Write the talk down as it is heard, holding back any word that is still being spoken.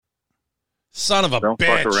Son of a Don't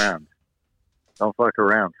bitch. fuck around. Don't fuck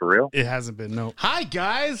around, for real? It hasn't been, no. Hi,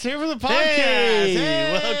 guys. Here for the podcast. Hey,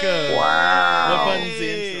 welcome. Wow. What button's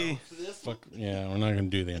the intro? Fuck, yeah, we're not going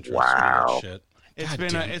to do the intro. Wow. Screw that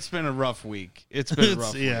shit. It's been a rough week. It's been a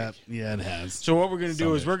rough week. Yeah, it has. So what we're going to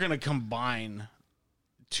do is we're going to combine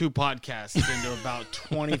 2 podcasts into about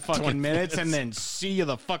 20 fucking minutes and then see you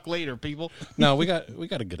the fuck later, people. No, we got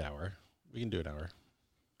a good hour. We can do an hour.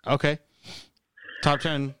 Okay. Top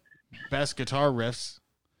 10 best guitar riffs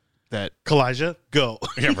that Kalijah, go.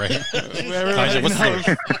 Yeah, right. everybody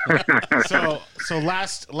what's knows. So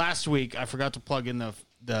last week I forgot to plug in the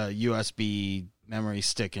USB memory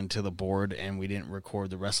stick into the board, and we didn't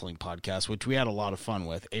record the wrestling podcast, which we had a lot of fun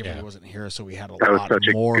with. Avery wasn't here, so we had a That was lot such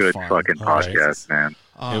a more good fun. fucking podcast, man.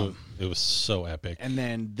 It was so epic. And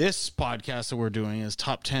then this podcast that we're doing is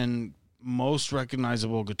top 10 most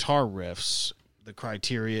recognizable guitar riffs. The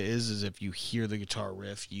criteria is if you hear the guitar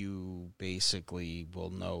riff, you basically will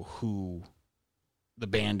know who the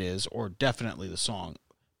band is, or definitely the song.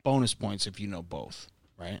 Bonus points if you know both,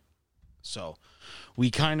 right? So we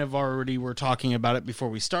kind of already were talking about it before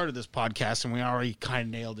we started this podcast, and we already kind of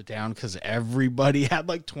nailed it down because everybody had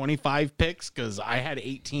like 25 picks because I had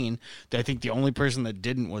 18. I think the only person that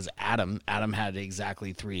didn't was Adam. Adam had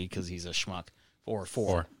exactly 3 because he's a schmuck, or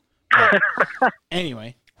 4.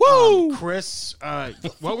 Anyway. Woo! Chris,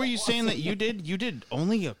 what were you saying that you did? You did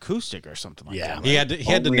only acoustic or something like that. Right? He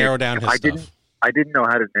had to narrow down his stuff. I didn't know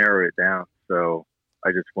how to narrow it down, so I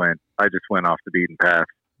just went off the beaten path.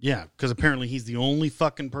 Yeah, because apparently he's the only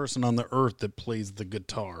fucking person on the earth that plays the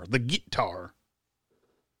guitar. The guitar.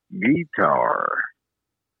 Guitar.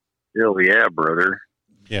 Hell yeah, brother.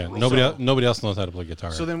 Yeah, nobody else knows how to play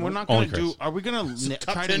guitar. So then we're not going to do. Are we going to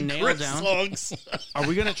try to nail down? Songs. Are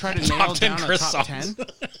we going to try to nail down a top 10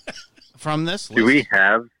 from this list? Do we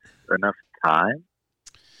have enough time?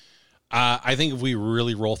 I think if we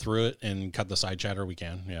really roll through it and cut the side chatter, we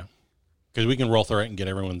can. Yeah, because we can roll through it and get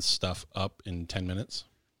everyone's stuff up in 10 minutes,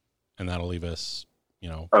 and that'll leave us,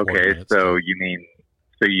 40 minutes. So you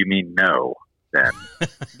mean no? Then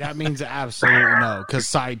That means absolutely no, because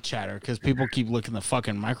side chatter, because people keep licking the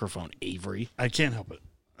fucking microphone, Avery. I can't help it.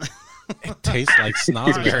 It tastes like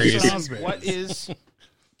snozberries. What is...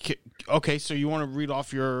 Okay, so you want to read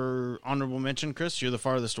off your honorable mention, Chris? You're the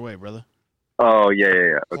farthest away, brother. Oh,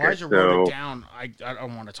 yeah. Okay, Elijah wrote it down. I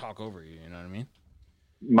don't want to talk over you, you know what I mean?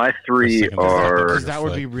 My 3 are... Because that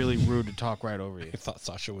would be really rude to talk right over you. I thought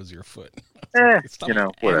Sasha was your foot.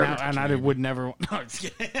 whatever. And I would never... No, I'm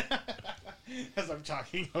just kidding. As I'm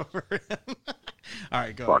talking over him. All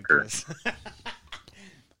right, go ahead, Chris.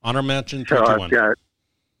 Honor mention, So 21. I've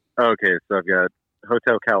got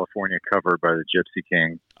Hotel California covered by the Gypsy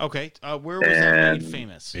Kings. Okay, where was that made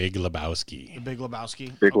famous? Big Lebowski. The Big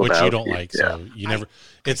Lebowski? Which you don't like, so you never...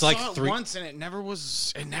 It's like saw it 3... once, and it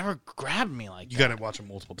never grabbed me like You got to watch it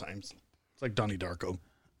multiple times. It's like Donnie Darko.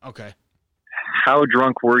 Okay. How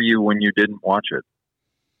drunk were you when you didn't watch it?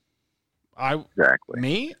 Exactly.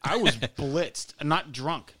 Me? I was blitzed. Not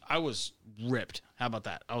drunk. I was ripped. How about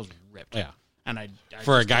that? I was ripped. Yeah. And I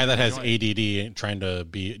For a guy that has ADD trying to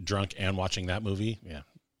be drunk and watching that movie,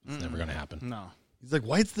 it's never going to happen. No. He's like,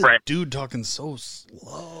 why is the dude talking so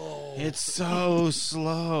slow? It's so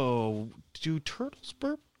slow. Do turtles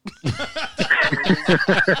burp?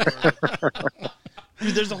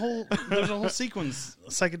 Dude, there's a whole sequence, a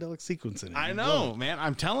psychedelic sequence in it. I know, man.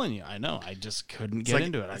 I'm telling you. I know. I just couldn't get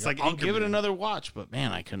into it. I'll give it another watch, but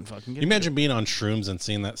man, I couldn't fucking get You imagine being on shrooms and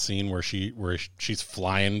seeing that scene where she's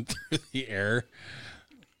flying through the air.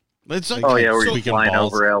 It's like, where you're flying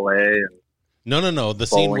over L.A. and No. The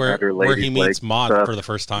scene where he meets Maud for the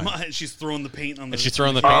first time. She's throwing the paint on the... And she's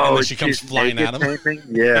throwing the paint, and then she comes flying at him. Painting?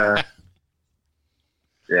 Yeah.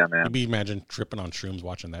 Yeah, man. You'd be imagine tripping on shrooms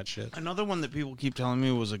watching that shit. Another one that people keep telling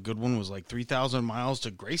me was a good one was like 3,000 Miles to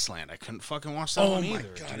Graceland. I couldn't fucking watch that one either.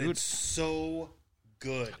 Oh my God, dude. it's so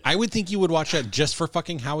good. I would think you would watch that just for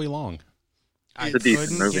fucking Howie Long. I It's a decent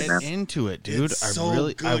couldn't movie, get man. into it, dude. It's I so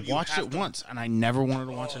really good. I You watched have it to- once and I never wanted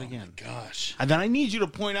to watch it again. Gosh. And then I need you to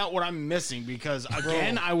point out what I'm missing because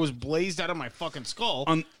again I was blazed out of my fucking skull.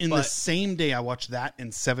 The same day I watched that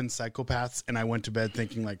and 7 Psychopaths, and I went to bed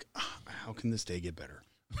thinking like, how can this day get better?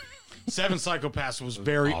 7 Psychopaths was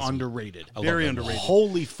very awesome. underrated. Very underrated.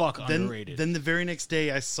 Holy fuck, underrated. Then the very next day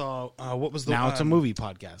I saw what was the Now it's a movie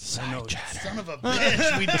podcast. I know, son of a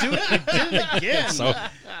bitch. We did it again. So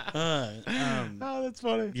Oh, that's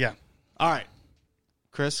funny. Yeah. All right,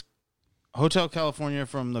 Chris, Hotel California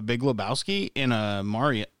from The Big Lebowski in a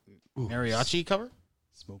mariachi cover.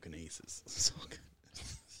 Smoking Aces. So good.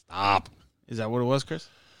 stop. Is that what it was, Chris?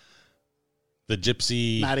 The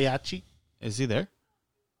gypsy. Mariachi. Is he there?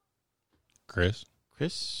 Chris?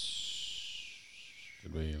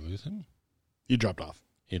 Did we lose him? He dropped off.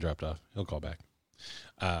 He'll call back.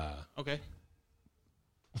 Okay.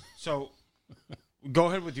 So, go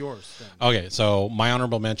ahead with yours then. Okay, so my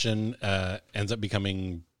honorable mention ends up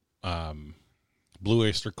becoming Blue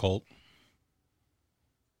Oyster Cult.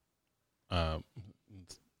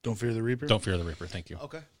 Don't Fear the Reaper? Don't Fear the Reaper, thank you.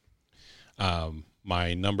 Okay.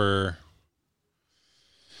 My number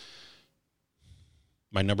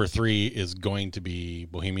 3 is going to be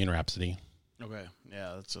Bohemian Rhapsody. Okay.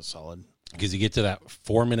 Yeah, that's a solid. Because you get to that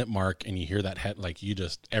 4-minute mark and you hear that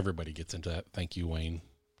everybody gets into that. Thank you, Wayne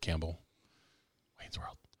Campbell. Wayne's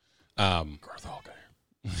World. Garth Hawkeye.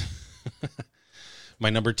 My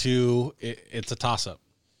number 2, it's a toss-up.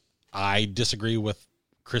 I disagree with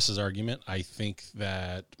Chris's argument. I think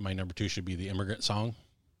that my number 2 should be The Immigrant Song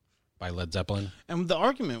by Led Zeppelin. And the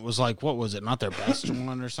argument was like, what was it? Not their best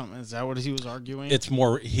one or something? Is that what he was arguing? It's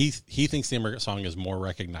more, he thinks The Immigrant Song is more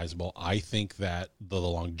recognizable. I think that the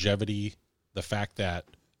longevity, the fact that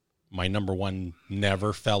my number 1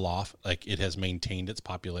 never fell off, like it has maintained its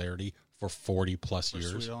popularity for 40 plus years.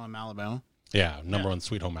 Sweet Home Alabama. Yeah, number 1,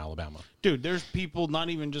 Sweet Home Alabama. Dude, there's people not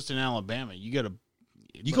even just in Alabama. You go to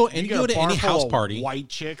any house party, white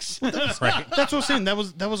chicks. Right. That's what I'm saying. That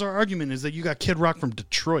was our argument, is that you got Kid Rock from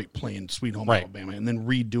Detroit playing Sweet Home Alabama and then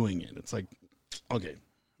redoing it. It's like, okay.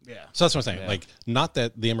 Yeah. So that's what I'm saying. Yeah. Like, not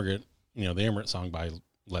that the Immigrant Song by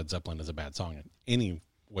Led Zeppelin is a bad song in any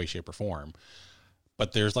way, shape, or form,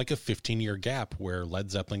 but there's like a 15-year gap where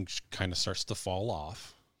Led Zeppelin kind of starts to fall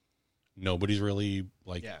off. Nobody's really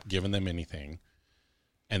giving them anything,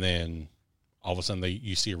 and then all of a sudden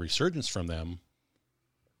you see a resurgence from them.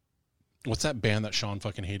 What's that band that Sean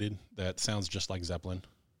fucking hated that sounds just like Zeppelin?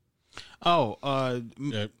 Oh,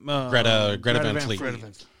 Greta Van Fleet.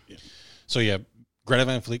 Yeah. So Greta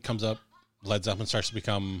Van Fleet comes up. Led Zeppelin starts to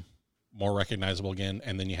become more recognizable again,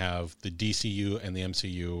 and then you have the DCU and the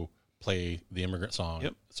MCU play The Immigrant Song.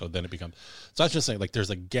 Yep. So then it becomes. So I was just saying, like, there's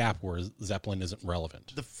a gap where Zeppelin isn't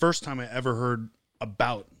relevant. The first time I ever heard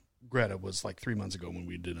about Greta was like 3 months ago when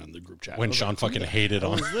we did on the group chat. When Sean fucking hated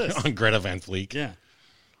on Greta Van Fleet. Yeah.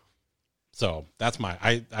 So that's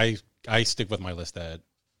my I stick with my list that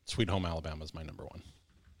Sweet Home Alabama is my number 1.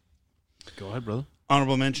 Go ahead, brother.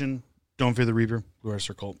 Honorable mention, Don't Fear the Reaper, Blue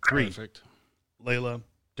Oyster Cult. 3, Perfect. Layla,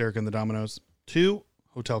 Derek and the Dominoes. 2,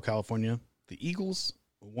 Hotel California, The Eagles.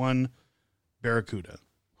 1, Barracuda,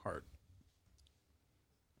 Heart.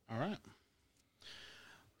 All right.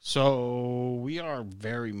 So we are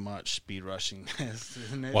very much speed rushing this,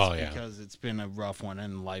 isn't it? Well, yeah. Because it's been a rough one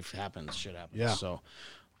and life happens, shit happens. Yeah. So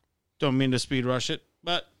don't mean to speed rush it,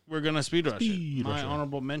 but we're going to speed rush it. My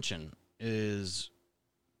honorable mention is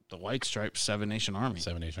the White Stripes, Seven Nation Army.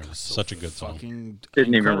 Seven Nation Army. Such a good song.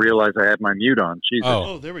 Didn't even realize I had my mute on. Jesus.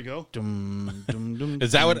 Oh, there we go. Dum, dum, dum,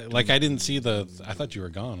 Is that what, like, I didn't see I thought you were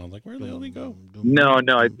gone. I was like, where the hell did he go? No,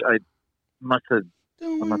 I must have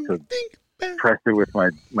pressed it with my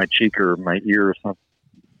cheek or my ear or something.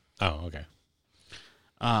 Oh, okay.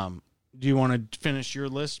 Do you want to finish your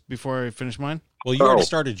list before I finish mine? Well, you already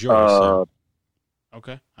started yours. So.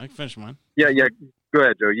 Okay, I can finish mine. Yeah. Go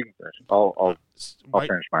ahead, Joe. You can finish. I'll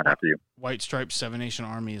finish mine after you. White Stripes, Seven Nation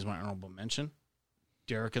Army is my honorable mention.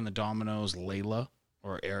 Derek and the Dominoes, Layla,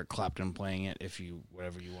 or Eric Clapton playing it,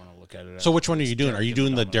 whatever you want to look at it. So which one are you doing? Are you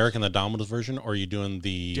doing the Dominoes. Derek and the Dominoes version, or are you doing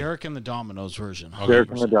the Derek and the Dominoes version? Okay. Derek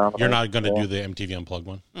and the Dominoes. You're not going to do the MTV Unplugged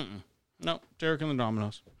one? Mm-mm. No, Derek and the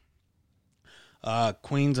Dominoes.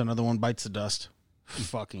 Queen's Another One Bites the Dust.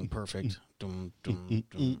 Fucking perfect. Dum, dum,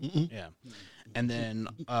 dum. Yeah. And then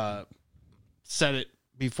said it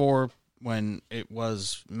before when it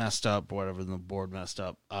was messed up, whatever, the board messed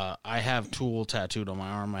up. I have Tool tattooed on my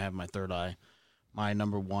arm. I have my third eye. My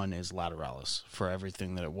number 1 is Lateralis for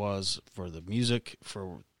everything that it was, for the music,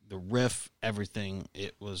 for the riff, everything.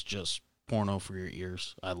 It was just porno for your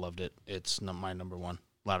ears. I loved it. It's my number 1,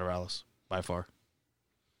 Lateralis, by far.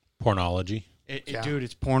 Pornology. Dude,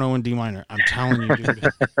 it's porno in D minor. I'm telling you, dude.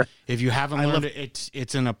 If you haven't learned it,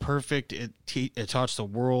 it's in a perfect. It taught the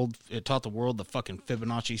world. It taught the world the fucking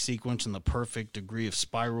Fibonacci sequence and the perfect degree of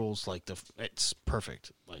spirals. Like it's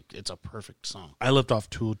perfect. Like it's a perfect song. I left off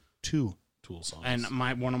two Tool songs, and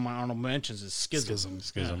one of my honorable mentions is Schism.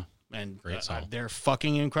 Schism. Yeah. And great song. They're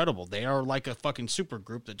fucking incredible. They are like a fucking super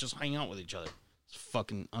group that just hang out with each other. It's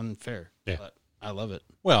fucking unfair. Yeah. But I love it.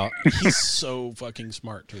 Well, he's so fucking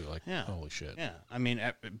smart too. Like, holy shit. Yeah, I mean,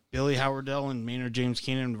 Billy Howardell and Maynard James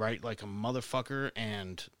Keenan write like a motherfucker,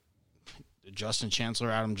 and Justin Chancellor,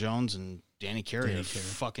 Adam Jones, and Danny Carey are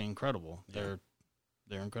fucking incredible. Yeah.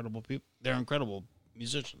 They're incredible people. They're incredible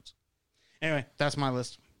musicians. Anyway, that's my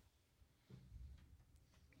list.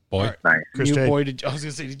 Boy. Right. Nice. Chris Mute Tate. boy, did, I was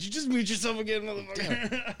gonna say, did you just mute yourself again,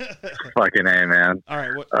 motherfucker? Fucking A, man. All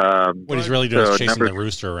right, what? What he's really doing So is chasing number- the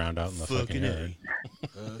rooster around out in the fucking yard.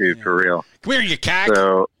 Dude, for real. Come here, you cack.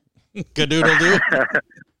 So Gadoodle-doo.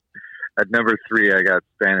 at number 3, I got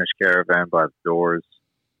Spanish Caravan by The Doors.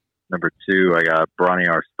 Number 2, I got Brawny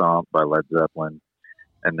Our Stomp by Led Zeppelin.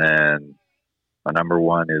 And then my number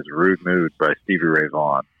 1 is Rude Mood by Stevie Ray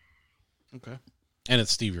Vaughan. Okay. And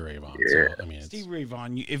it's Stevie Ray Vaughan. Yeah. So, I mean, it's, Steve Ray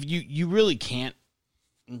Vaughan, if you really can't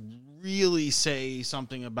really say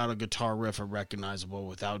something about a guitar riff or recognizable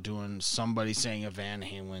without doing somebody saying a Van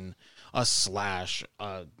Halen, a Slash,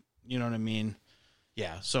 you know what I mean?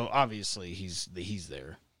 Yeah. So obviously he's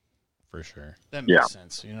there. for sure. That makes Yeah.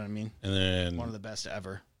 sense. You know what I mean? And then One of the best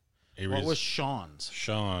ever. Avery's, What was Sean's?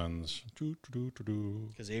 Sean's. Do-do-do-do-do.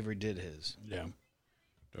 Because Avery did his. Yeah.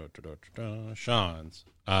 Do-do-do-do-do. Sean's.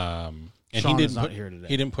 And Sean he is didn't not put, here today.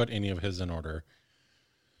 He didn't put any of his in order.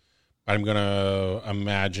 I'm gonna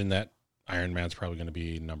imagine that Iron Man's probably gonna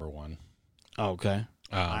be number 1. Oh, okay.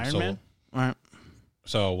 Iron Man? All right.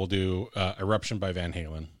 So we'll do Eruption by Van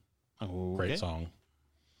Halen. Okay. Great song.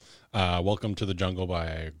 Welcome to the Jungle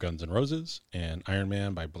by Guns N' Roses and Iron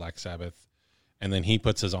Man by Black Sabbath. And then he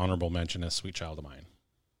puts his honorable mention as Sweet Child of Mine,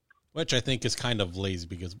 which I think is kind of lazy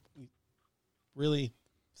because really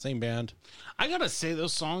same band. I gotta say,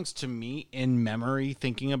 those songs to me, in memory,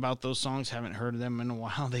 thinking about those songs, haven't heard them in a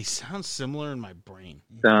while. They sound similar in my brain.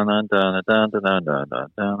 Dun, dun, dun, dun, dun, dun, dun, dun,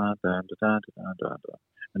 dun, dun, dun, dun, dun, dun.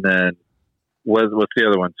 And then what's the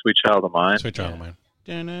other one? Sweet Child of Mine? Sweet Child of Mine.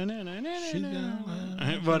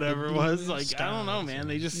 Whatever it was, like, I don't know, man.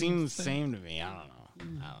 They just seem the same to me. I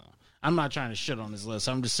don't know. I'm not trying to shit on his list.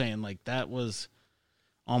 I'm just saying, like, that was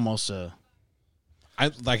almost a.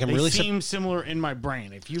 I'm They really seem similar in my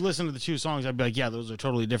brain. If you listen to the two songs, I'd be like, yeah, those are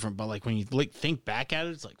totally different. But like when you think back at it,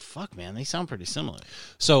 it's like, fuck, man, they sound pretty similar.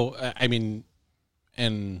 so I mean,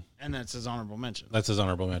 and that's his honorable mention. that's his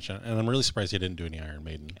honorable mention. And I'm really surprised he didn't do any Iron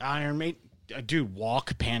Maiden. Iron Maiden, dude,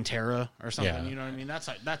 Walk, Pantera, or something. Yeah. You know what I mean?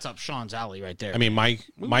 That's up Sean's alley right there. I mean,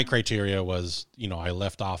 my criteria was, I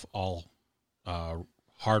left off all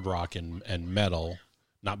hard rock and metal,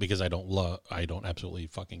 not because I don't absolutely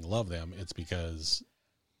fucking love them. It's because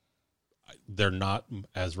they're not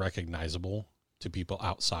as recognizable to people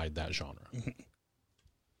outside that genre.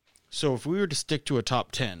 So if we were to stick to a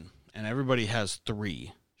top 10 and everybody has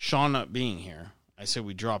 3, Sean not being here, I say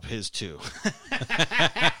we drop his 2.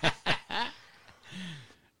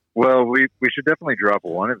 Well, we should definitely drop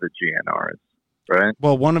one of the GNRs, right?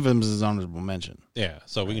 Well, one of them is his honorable mention. Yeah,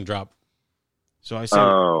 so we can drop. So I said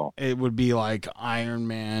Oh, it would be like Iron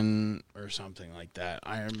Man or something like that.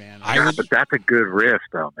 Iron Man. God, but that's a good riff,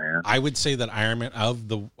 though, man. I would say that Iron Man of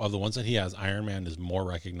the ones that he has, Iron Man is more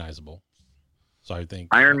recognizable. So I think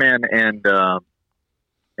Iron Man and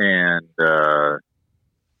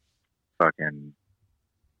fucking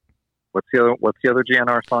what's the other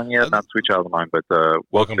GNR song he had? Not Sweet Child of Mine, but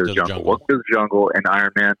Welcome to the Jungle. Welcome to the Jungle and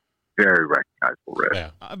Iron Man, very recognizable riff. yeah.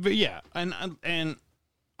 But yeah, and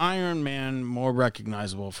Iron Man more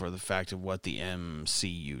recognizable for the fact of what the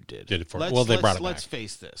MCU did. Did it for they brought it Let's back.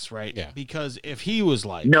 face this, right? Yeah. Because if he was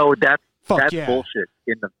like, No, that's fuck yeah, bullshit.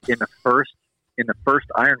 In the first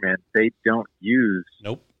Iron Man, they don't use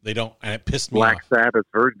Nope, they don't, and it pissed me Black off. Sabbath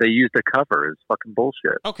version. They used a cover. It's fucking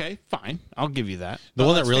bullshit. okay, fine, I'll give you that. The But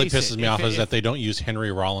one that let's really face pisses it, me off if is that they don't use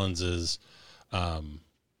Henry Rollins's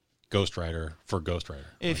Ghost Rider for Ghost Rider.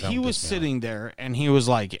 If Like, that he one was pissed me off. sitting there and he was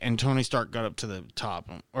like, and Tony Stark got up to the top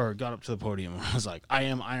or got up to the podium and was like, I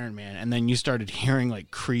am Iron Man, and then you started hearing like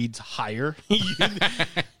Creed's Higher,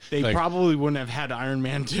 they Like- probably wouldn't have had Iron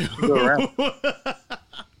Man 2. Go around.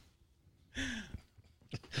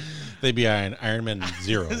 they'd be Iron Man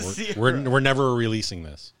 0. Zero. We're never releasing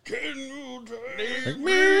this.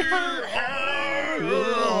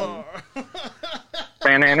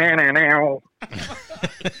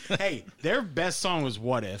 Hey, their best song was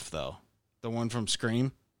What If, though. The one from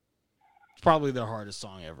Scream. It's probably their hardest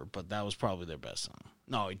song ever, but that was probably their best song.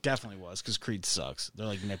 No, it definitely was, because Creed sucks. They're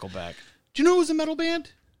like Nickelback. Do you know who was a metal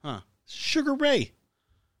band? Huh. Sugar Ray.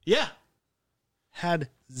 Yeah. Had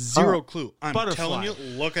zero clue. I'm Butterfly. telling you,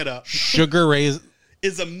 look it up. Sugar Ray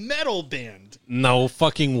Is a metal band. no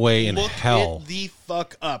fucking way in Look hell. it the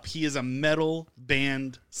fuck up. He is a metal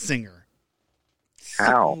band singer.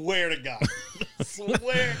 How? Swear to God.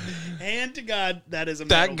 Swear. Hand to God, that is a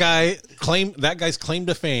That metal guy's claim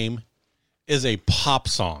to fame is a pop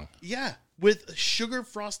song. Yeah, with sugar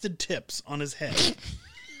frosted tips on his head.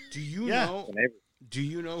 Do you Yeah. know? Do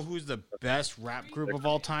you know who's the best rap group of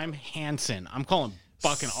all time? Hanson. I'm calling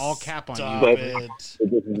fucking all cap on Stop you.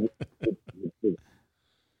 it.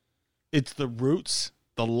 It's the Roots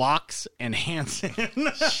The Locks and Hanson.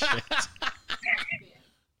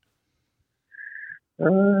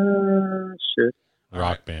 Shit.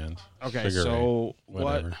 Rock band. Okay, Sugar so Ray, what?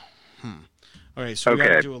 whatever. Okay, so we Okay.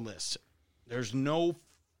 gotta do a list. There's no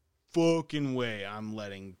fucking way I'm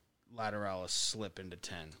letting Lateralis slip into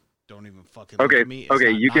 10. Don't even fucking look Okay. at me. It's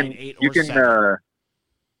Okay. not You 9, can 8, you or can 7.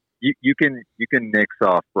 you can nix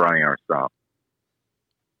off Bronny R. Stomp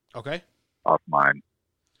Okay. off mine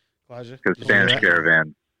Elijah? because Did you Spanish hear that?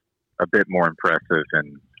 Caravan a bit more impressive,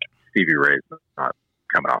 and Stevie Ray's not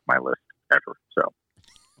coming off my list ever. So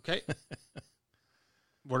Okay.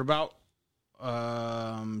 What about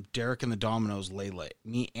Derek and the Dominoes, Layla?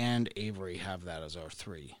 Me and Avery have that as our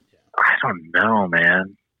 3. I don't know,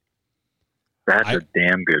 man. That's a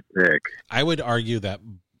damn good pick. I would argue that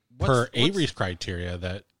per What's- Avery's criteria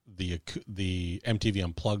that the MTV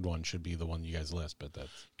Unplugged one should be the one you guys list, but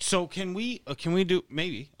that's So can we do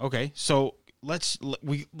maybe? Okay. So let's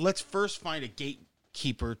first find a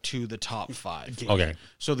gatekeeper to the top 5. okay.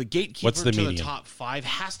 So the gatekeeper What's the to median? the top 5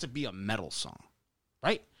 has to be a metal song,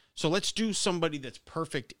 right? So let's do somebody that's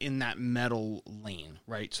perfect in that metal lane,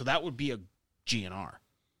 right? So that would be a GNR.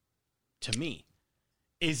 To me,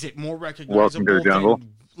 is it more recognizable? Welcome to the Jungle?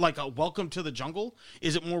 than, like a Welcome to the Jungle?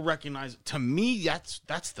 Is it more recognizable? To me, that's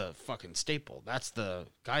the fucking staple. That's the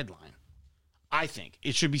guideline. I think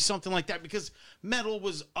it should be something like that because metal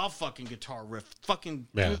was a fucking guitar riff. Fucking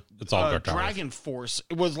Yeah, it's all guitar riff. Dragon Force.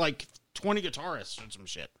 It was like 20 guitarists and some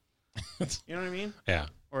shit. You know what I mean? Yeah.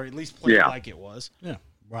 Or at least play it Yeah. like it was. Yeah.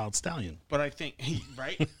 Wild Stallion. But I think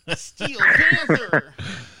right, Steel Panther.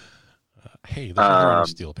 Hey, there's a wrong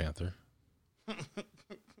Steel Panther.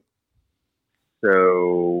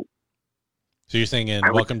 So So you're saying in I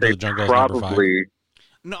would Welcome to say the Jungle is number 5? probably.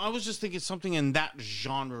 No, I was just thinking something in that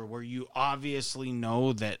genre where you obviously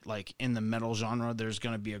know that, like in the metal genre, there's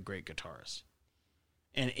going to be a great guitarist,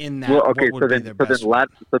 and in that, Well, okay, what would so be then their so best then, one?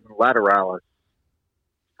 so then Lateralis is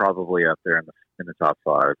probably up there in the top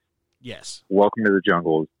 5. Yes. Welcome to the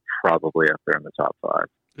Jungle is probably up there in the top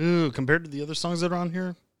 5. Ooh, compared to the other songs that are on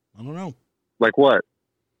here, I don't know. Like what?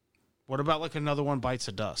 What about like Another One Bites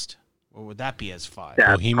of Dust? Or would that be as 5?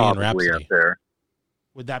 That's Bohemian probably Rhapsody. up there.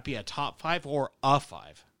 Would that be a top 5 or a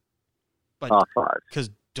 5? But Top 5. because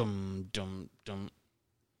dum dum dum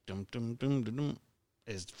dum dum dum dum dum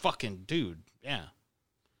is fucking dude. Yeah.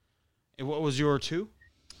 And what was your 2?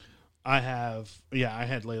 I had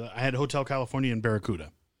Layla. I had Hotel California and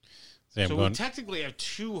Barracuda. See, I'm So going, we technically have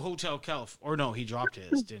 2 Hotel Calif. Or no, he dropped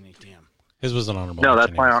his, didn't he? Damn. his was an honorable No, that's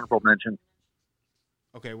mention, my yes. honorable mention.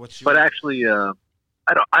 Okay, what's your? But actually, I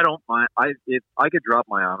don't mind. If I could drop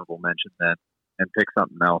my honorable mention then and pick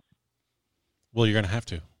something else. Well, you're going to have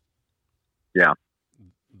to. Yeah.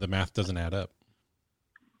 The math doesn't add up.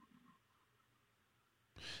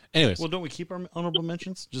 Anyways, Well, don't we keep our honorable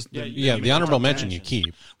mentions? Just Yeah, yeah, you the put honorable top mention you mentions.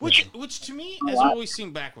 keep. Which to me has always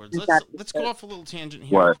seemed backwards. Let's go off a little tangent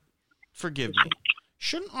here. What? Forgive me.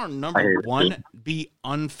 Shouldn't our I number hate it 1 be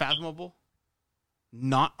Unfathomable?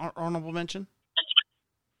 Not our honorable mention?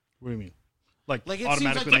 What do you mean? Like Like it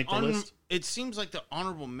automatically seems make like the list? it seems like the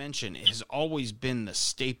honorable mention has always been the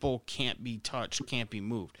staple, can't be touched, can't be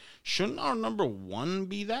moved. Shouldn't our number 1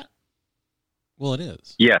 be that? Well, it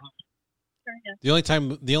is. Yes. The only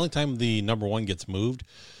time the number 1 gets moved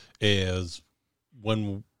is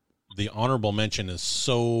when the honorable mention is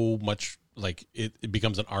so much like it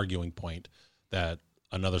becomes an arguing point that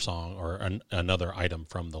another song or another item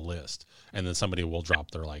from the list, and then somebody will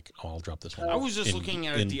drop their like, oh, I'll drop this one. I was just looking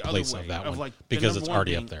at it the other way of like the because number it's 1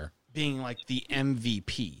 already being, up there. being like the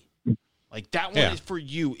MVP. Like that one Yeah. is for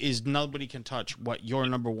you is nobody can touch what your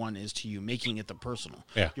number 1 is to you, making it the personal.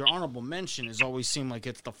 Yeah. Your honorable mention has always seemed like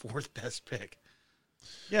it's the 4th best pick.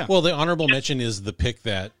 Yeah. Well, the honorable mention is the pick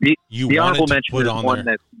that The you the wanted honorable to mention put is on one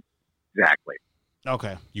there. that exactly.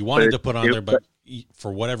 Okay. You wanted But to put on it- there, but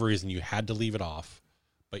for whatever reason, you had to leave it off.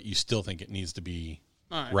 But you still think it needs to be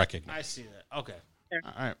All right. recognized. I see that. Okay.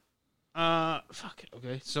 All right. Fuck.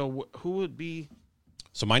 Okay. So who would be?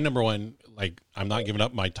 So my number 1, like, I'm not giving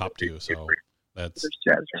up my top 2. So that's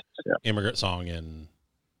Yeah. Immigrant Song and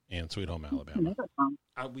Sweet Home Alabama.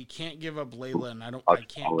 We can't give up Layla, and I I'll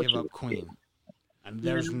can't give up Queen. And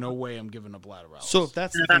there's no way I'm giving up Lateralis. So if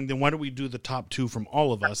that's the thing, then why don't we do the top 2 from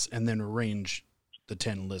all of us and then arrange the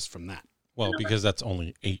 10 list from that? Well, because that's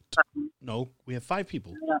only 8. No, we have 5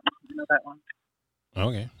 people. I don't know that one.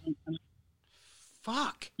 Okay.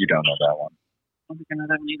 fuck. You don't know that one. I don't think I know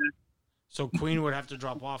that one either. So Queen would have to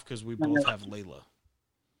drop off because we both have Layla.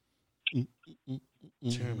 Damn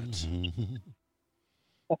it.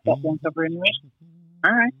 That's that one cover anyway.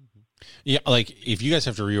 All right. Yeah, like if you guys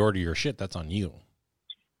have to reorder your shit, that's on you.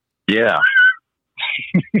 Yeah.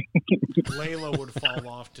 Layla would fall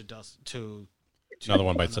off to dust. To Another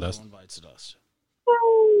One Bites the Dust. One Bites the Dust.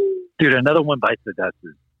 Dude, Another One Bites the Dust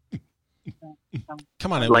is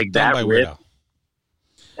Come on, it like was done that by riff. Weirdo.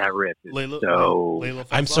 That riff is Layla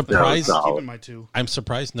I'm falls off. surprised- That's keeping my two. I'm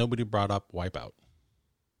surprised nobody brought up Wipeout.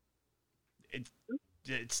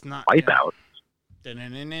 It's not Wipeout. Yeah,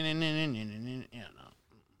 no.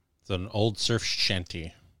 It's an old surf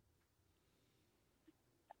shanty.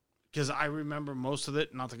 Because I remember most of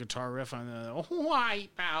it, not the guitar riff. I'm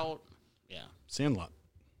Wipeout. Yeah. Sandlot.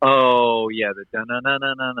 Oh yeah, the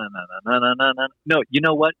da-na-na-na-na-na-na-na-na-na. No, you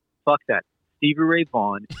know what? Fuck that. Stevie Ray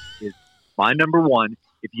Vaughan is my number one.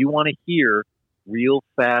 If you want to hear real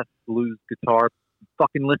fast blues guitar,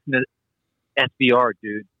 fucking listen to SBR,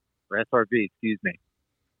 dude, or SRV. Excuse me.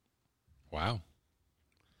 Wow.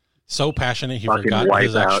 So passionate, he Fucking forgot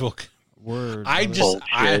his Wipeout. actual. Word. I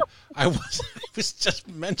Bullshit. was just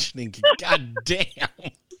mentioning. God damn.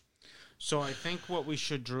 So I think what we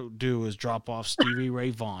should do is drop off Stevie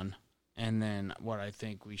Ray Vaughan, and then what I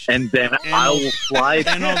think we should. And then I will fly.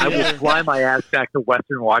 and all the I will other- fly my ass back to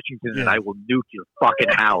Western Washington, and Yeah. I will nuke your fucking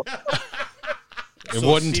house. It So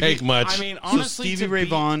wouldn't Stevie- take much. I mean, So honestly, Stevie to Ray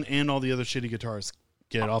be- Vaughan and all the other shitty guitarists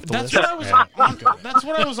get off the That's list. what I was. That's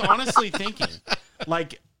what I was honestly thinking.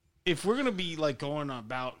 Like, if we're gonna be like going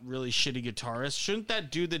about really shitty guitarists, shouldn't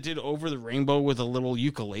that dude that did Over the Rainbow with a little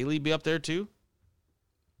ukulele be up there too?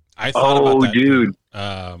 I thought about Oh, that. dude.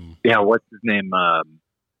 Um, Yeah, what's his name?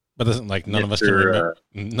 but isn't like none of us can Mr., remember.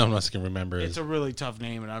 None of us can remember. It's His, a really tough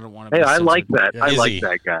name, and I don't want to. Hey, be I like censored. that. Yeah. I like Izzy.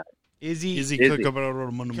 that guy. Izzy. Izzy Izzy.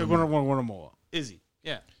 Kookaburra. Izzy.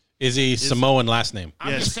 Yeah. is he Samoan last name?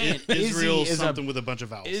 I'm just saying, Israel Izzy is something with a bunch of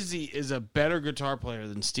vowels. Izzy is a better guitar player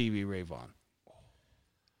than Stevie Ray Vaughan.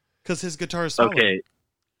 Because his guitar is solid. Okay,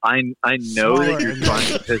 I know Smaller that you're and- trying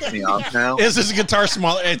to piss me off now. Is this guitar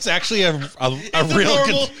smaller? It's actually a real.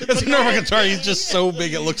 normal- It's a normal guitar. He's just so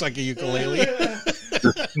big it looks like a ukulele.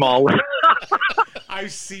 The small,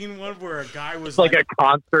 I've seen one where a guy was it's like a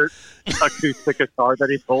concert acoustic guitar that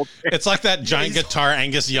he sold. It's like that giant guitar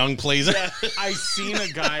Angus Young plays. I seen a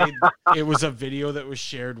guy. It was a video that was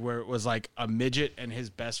shared where it was like a midget and his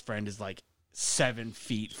best friend is like 7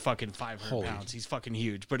 feet, fucking 500 Holy. pounds. He's fucking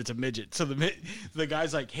huge, but it's a midget. So the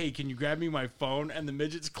guy's like, "Hey, can you grab me my phone?" And the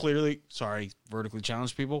midget's clearly vertically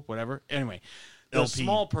challenged people, whatever. Anyway, the LP.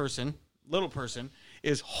 little person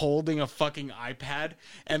is holding a fucking iPad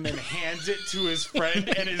and then hands it to his friend,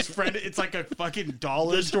 and his friend, it's like a fucking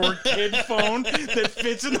dollar store kid phone that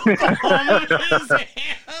fits in the palm of his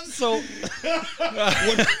hand. So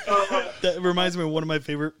that reminds me of one of my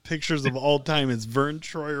favorite pictures of all time is Vern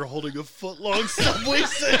Troyer holding a foot-long Subway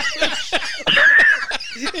sandwich.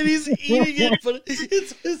 And he's eating it, but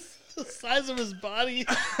it's the size of his body.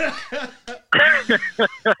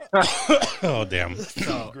 Oh damn!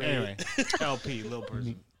 So anyway, LP, little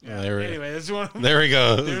person. Yeah, there we go. Anyway, this one. There we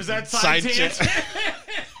go. There's that side tangent.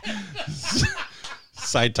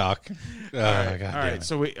 Side talk. Oh, God damn All right, it.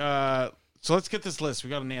 so so let's get this list. We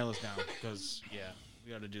got to nail this down because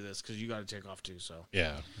we got to do this because you got to take off too. So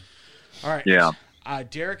Yeah. all right, Yeah.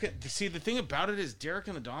 Derek. See, the thing about it is Derek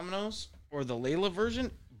and the Dominoes or the Layla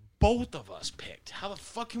version, both of us picked. How the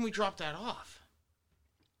fuck can we drop that off?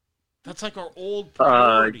 That's like our old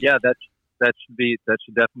priority. Yeah, that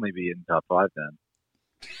should definitely be in top 5 then.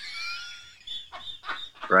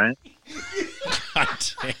 Right? God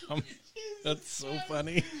damn. That's so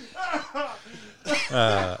funny.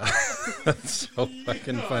 That's so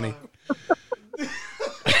fucking funny.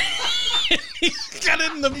 He's got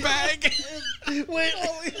it in the bag. Wait,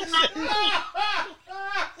 holy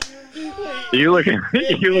Are you looking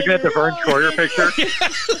at the Vern Troyer picture?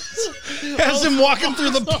 Has him walking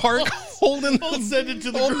through the park holding I'll send it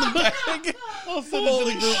to the holding group. the bag. I'll send it to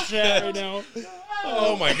the group chat right now.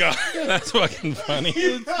 Oh my god. That's fucking funny.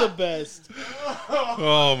 It's the best.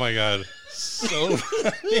 Oh my god. So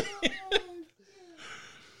funny.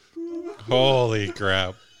 Holy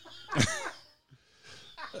crap.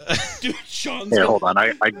 Dude, Sean's Here, gonna, hold on.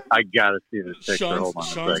 I gotta see this picture. Hold on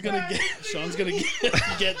a second. Sean's gonna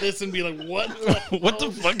get this and be like, what? What the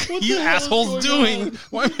fuck are What you the hell is assholes going doing? on?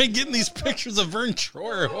 Why am I getting these pictures of Vern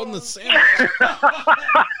Troyer holding the sandwich?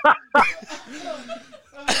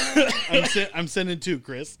 I'm sending 2,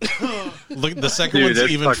 Chris. Look, the second Dude, one's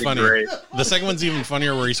that's even fucking funnier. great. The second one's even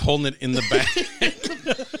funnier where he's holding it in the bag.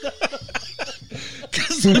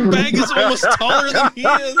 Because the bag is almost taller than he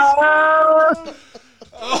is.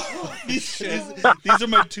 These are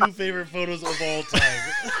my 2 favorite photos of all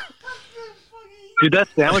time. Dude, that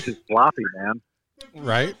sandwich is floppy, man.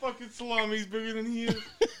 Right? Fucking salami's bigger than he is.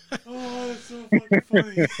 Oh, that's so fucking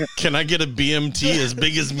funny. Can I get a BMT as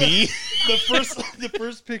big as me? The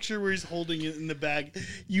first picture where he's holding it in the bag,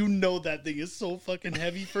 you know that thing is so fucking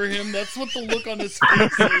heavy for him. That's what the look on his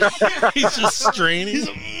face is. He's just straining. He's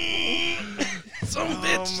Some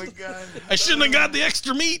bitch. Oh my god. I shouldn't have got the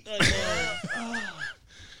extra meat.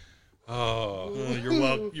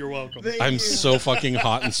 You're welcome. I'm so fucking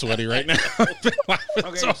hot and sweaty right now. I've been laughing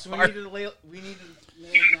Okay, so so hard. we need to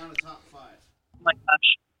nail down a top 5. Oh my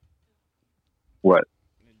gosh. What?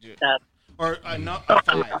 That. Or not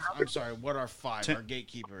 5. I'm sorry. What our 5? Our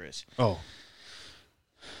gatekeeper is. Oh.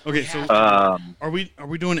 Okay, so are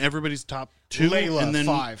we doing everybody's top 2 Layla, and then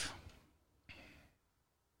 5.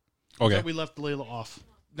 Okay. We left Layla off.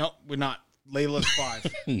 No, we're not. Layla's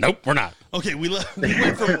 5. Nope, we're not. Okay, we went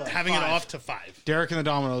from having it off to 5. Derek and the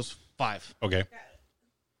Dominoes, 5. Okay.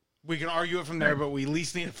 We can argue it from there, but we at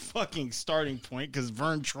least need a fucking starting point because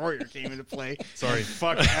Vern Troyer came into play. Sorry.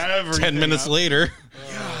 Fuck everything 10 minutes up. later.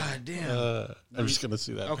 God damn. I'm just going to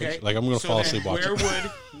see that Okay. picture. Like, I'm going to fall then asleep watching. Where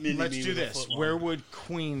would, Mini let's me do with a this. foot long. Where would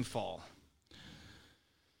Queen fall?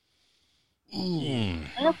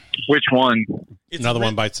 Which one? It's Another re-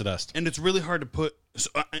 one bites the dust. And it's really hard to put. So,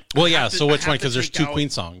 Well, I yeah, have to- so I which have one? to Because there's take 2 out- Queen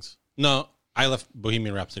songs. No, I left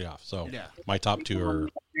Bohemian Rhapsody off. So Yeah. my top 2 are...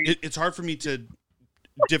 It's hard for me to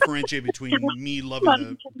differentiate between me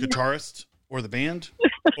loving the guitarist or the band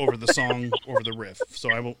over the song or the riff.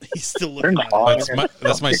 So I will. He's still looking at it.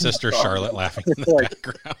 That's my sister Charlotte laughing in the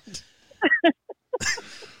background.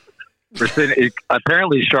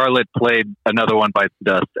 Apparently, Charlotte played Another One Bites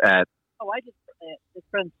the Dust at, Oh, I just his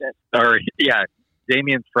friends did.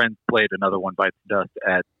 Damien's friends played Another One Bites the Dust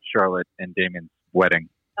at Charlotte and Damien's wedding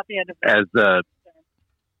At the end of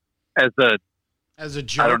As a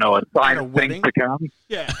joke. I don't know, a at sign a of things wedding? to come.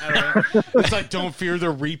 Yeah. I don't know. It's like, don't fear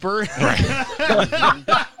the Reaper.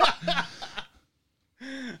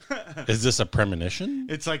 Is this a premonition?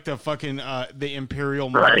 It's like the fucking, the Imperial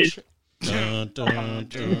Right. March. Dun, dun,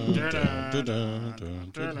 dun, dun, dun,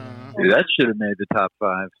 dun, dun. Dude, that should have made the top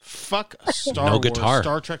 5. Fuck Star No Wars. guitar.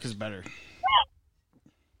 Star Trek is better.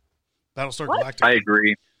 Battlestar Galactica. I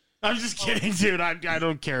agree. I'm just kidding, dude. I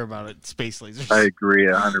don't care about it. Space lasers. I agree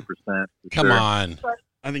 100%. Come on.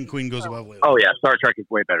 I think Queen goes above Layla. Oh, yeah. Star Trek is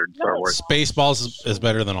way better than Star Wars. Spaceballs is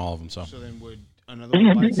better than all of them. So So then would Another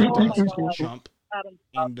One Bites the Dust jump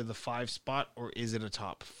into the 5 spot, or is it a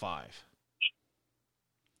top 5?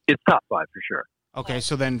 It's top 5 for sure. Okay,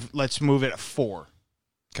 so then let's move it at 4.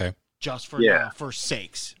 Okay. Just for for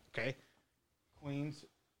sakes. Okay. Queens,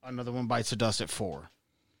 Another One Bites the Dust at 4.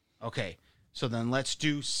 Okay. So then let's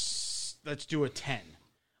do a 10.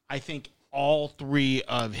 I think all 3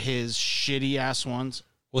 of his shitty ass ones.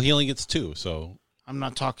 Well, he only gets 2, so I'm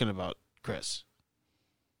not talking about Chris.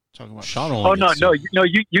 I'm talking about Sean only Oh no, gets 2.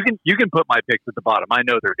 you can put my picks at the bottom. I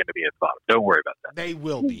know they're going to be at the bottom. Don't worry about that. They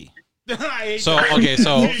will be. So okay,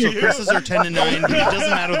 so So Chris's are 10 and 9. It doesn't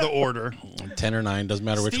matter the order. 10 or 9 doesn't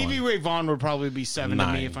matter which Stevie one. Ray Vaughan would probably be 7 to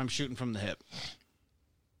 9. me if I'm shooting from the hip.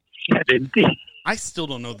 I still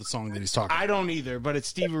don't know the song that he's talking. I don't either, but it's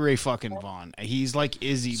Stevie Ray fucking Vaughan. He's like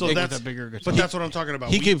Izzy, So big that's with a bigger guitar. But that's what I'm talking about.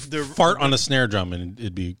 He could fart on a snare drum and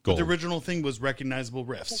it'd be gold. The original thing was recognizable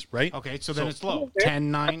riffs, right? Okay, so then it's low. 10,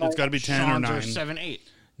 9. It's got to be 10 or Sean's 9. are 7, 8.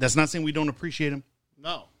 That's not saying we don't appreciate him.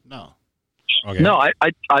 No. Okay. No,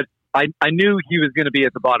 I knew he was going to be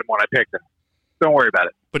at the bottom when I picked him. Don't worry about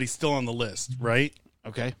it. But he's still on the list, right?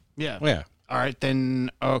 Okay. Yeah. Well, yeah. All right, then.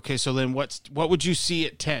 Okay, so then what would you see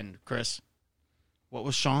at 10, Chris? What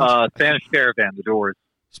was Sean's? Spanish Caravan, The Doors.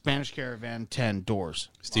 Spanish Caravan, 10, Doors.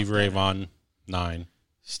 Stevie Ray Vaughan, 9.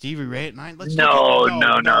 Stevie Ray at 9? Let's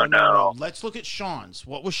No. Let's look at Sean's.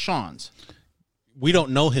 What was Sean's? We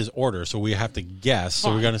don't know his order, so we have to guess. So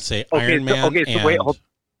Fine. we're going to say Okay, Iron Man and... wait, hold.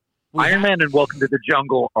 Iron Man and Welcome to the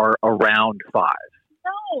Jungle are around 5.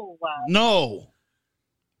 No. No.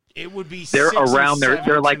 It would be They're 6 and around there. 7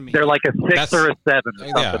 They're to like me. they're like a 6 That's- or a 7 or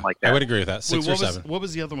something Yeah, like that. I would agree with that. 6 Wait, or 7. what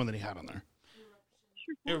was the other one that he had on there?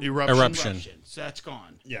 Eruption. Eruption. So that's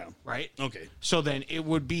gone, Yeah. right? Okay. So then it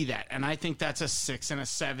would be that. And I think that's a 6 and a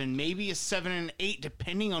 7, maybe a 7 and an 8,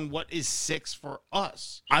 depending on what is 6 for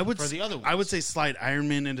us. I would For the other ones. I would say slide Iron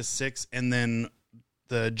Man into 6 and then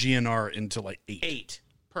the GNR into like 8. 8.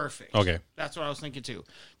 Perfect. Okay. That's what I was thinking too.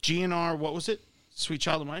 GNR, what was it? Sweet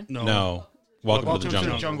Child of Mine? No. Welcome to the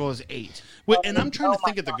Jungle. Jungle is 8. Wait, and I'm trying to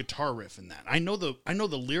think of the guitar riff in that. I know the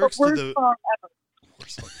lyrics to Worst the song ever.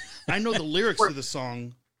 I know the lyrics to the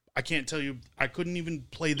song. I can't tell you. I couldn't even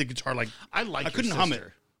play the guitar like I like I your sister. hum it.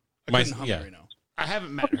 I couldn't hum yeah. it right now. I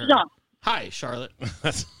haven't met her. John. Hi, Charlotte.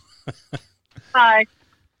 Hi.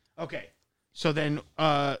 Okay. So then,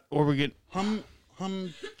 or we get Hum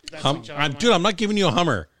Hum. That Hum, song. dude, I'm not giving you a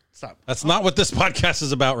Hummer. Stop. That's not what this podcast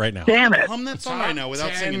is about right now. Damn it! Hum that song right now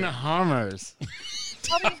without singing it. Hummers.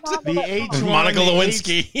 The The H1, Monica the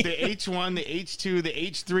Lewinsky. the H1, the H2, the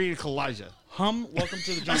H3, and Kalijah. Hum Welcome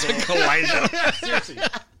to the Jungle. Seriously.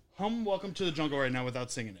 Hum Welcome to the Jungle right now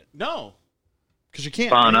without singing it. No. Because you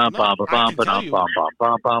can't. That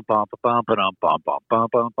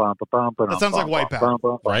sounds like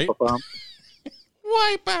Wipeout. Right?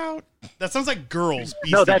 Wipeout. That sounds like girls,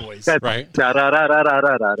 Beastie No, Boys. that's Right.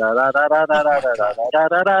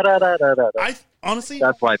 I honestly,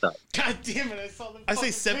 That's what I thought. God damn it! I saw the. I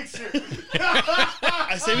say fucking seven. picture.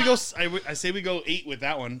 I say we go. I say we go 8 with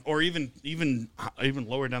that one, or even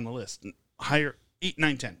lower down the list, higher 8,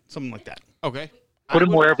 9, 10, something like that. Okay. Put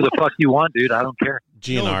him wherever the fuck you want, dude. I don't care.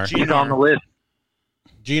 GNR. No, He's on the list.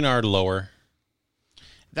 GNR lower.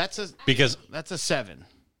 That's a Because 7.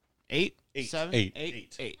 8? 8. 7?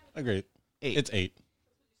 Eight. 8. agreed. 8. It's 8.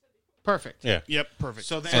 Perfect. Yeah. Yep, perfect.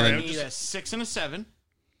 So then Sorry, we need a 6 and a 7.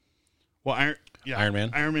 well, Iron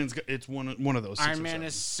Man? Iron Man's it's one of those. 6 Iron or Man 7.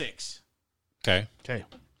 is 6. Okay. Okay.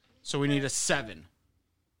 So we need a 7.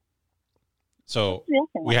 So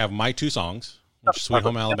we have my 2 songs, which is Sweet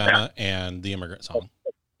Home Alabama and the Immigrant Song.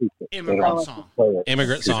 Immigrant song.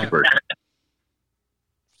 Immigrant Song. Super.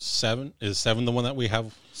 7 is 7 the one that we have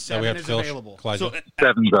that 7 we have is to fill. available. Kalijah? So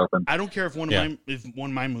Seven's open. I don't care if one Yeah. of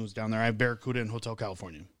mine moves down there. I have Barracuda and Hotel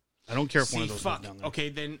California. I don't care if one See, of those fuck. moves down there. Okay,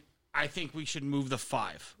 then I think we should move the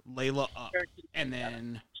 5. Layla up. And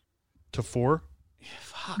then. To 4.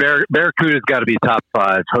 Fuck. Barracuda's got to be top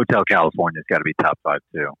 5. Hotel California's got to be top 5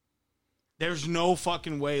 too. There's no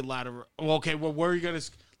fucking way Ladder. Well, okay, well, where are you going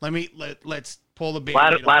to. Let's pull the big.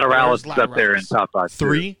 Lateralis is up there in top 5.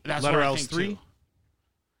 3. That's what I Lateralis think 3. too.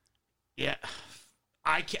 Yeah.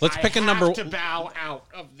 I can't. Let's pick a have number- to bow out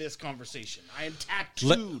of this conversation. I am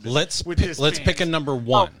tattooed. Let's with pick, this let's band. pick a number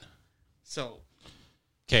 1. So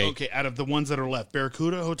Okay. Okay, out of the ones that are left,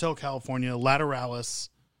 Barracuda, Hotel California, Lateralis,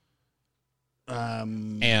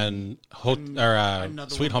 And another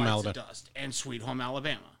Sweet one Home Bites the Alabama. Dust and Sweet Home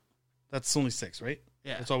Alabama. that's only 6, right?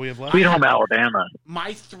 Yeah. That's all we have left. Sweet Home Alabama.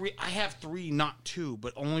 My 3. I have 3, not 2.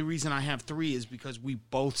 But only reason I have 3 is because we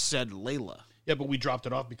both said Layla. Yeah, but we dropped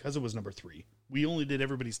it off because it was number 3. We only did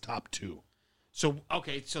everybody's top 2. So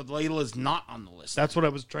okay, so Layla's not on the list. That's what I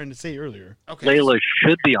was trying to say earlier. Okay, Layla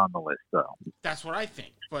should be on the list though. that's what I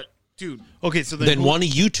think. But dude, Okay, so Then one of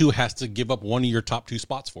you two has to give up one of your top 2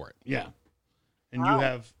 spots for it. Yeah. And you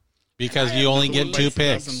have Because I you have only the get Queen, 2 Bites the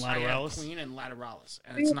Dust, picks. and I have Lateralis. Queen and Lateralis,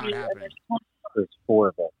 and it's not happening. There's 4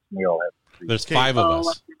 of us. We all have 3. There's Okay. 5 of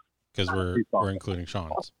us because we're including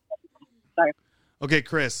Sean's. Okay,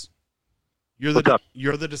 Chris. What's up?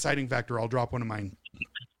 You're the deciding factor. I'll drop one of mine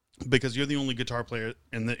because you're the only guitar player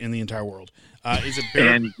in the entire world. Is it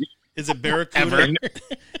And is it Barracuda?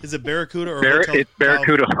 Is it Barracuda or Hotel it's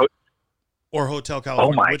Barracuda. or Hotel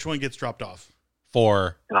California? my- Which one gets dropped off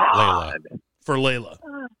For Layla. God. for Layla?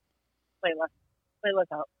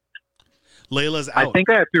 Layla's out. Layla's I out. think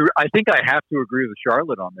I have to agree with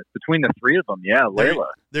Charlotte on this. Between the 3 of them, yeah, There- Layla.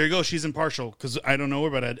 There you go. She's impartial because I don't know her,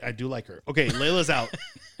 but I do like her. Okay, Layla's out.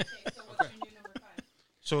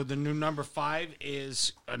 So the new number 5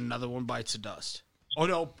 is Another One Bites the Dust. Oh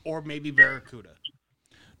no, or maybe Barracuda.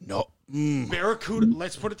 No. Barracuda.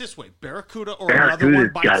 Let's put it this way: Barracuda or Another One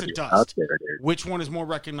Barracuda's Bites got the to be up Dust. there, dude. Which one is more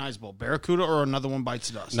recognizable, Barracuda or Another One Bites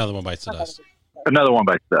the Dust? Another One Bites the Dust. Another one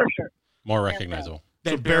bites dust. More recognizable.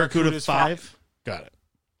 So Then Barracuda Barracuda's 5. Got it.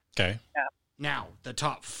 Okay. Now the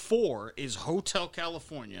top 4 is Hotel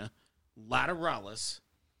California, Lateralis,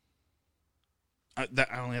 I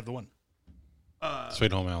only have the one.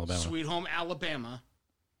 Sweet Home Alabama. Sweet Home Alabama,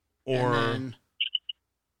 Or and then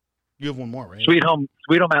you have one more, right? Sweet Home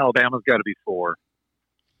Alabama's got to be 4.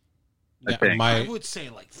 I Yeah, think. I my, would say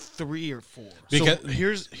like 3 or 4. because So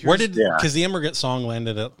here's where did yeah. because the Immigrant Song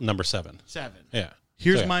landed at number 7. 7. Yeah.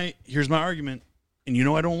 here's So, yeah. my argument, and you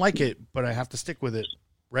know I don't like it, but I have to stick with it.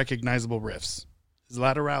 Recognizable riffs. Is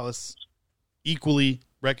Lateralis equally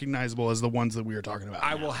recognizable as the ones that we were talking about?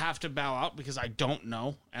 I now? will have to bow out because I don't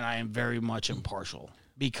know, and I am very much impartial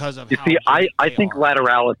because of You how see, I great they think are.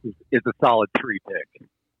 Lateralis is a solid 3 pick.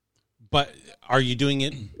 But are you doing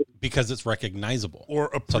it because it's recognizable?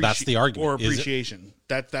 or So that's the argument. or Is it- appreciation.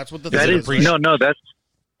 That's what the That thing is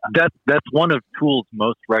that's one of Tool's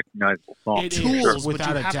most recognizable songs. It is. Tools, but Without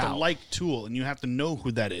you a have to doubt. like Tool, and you have to know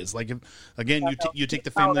who that is. Like, if again, you take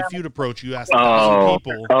the Family Feud approach. You ask Oh, 1,000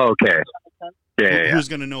 people okay. Yeah. who's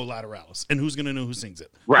going to know Lateralis, and who's going to know who sings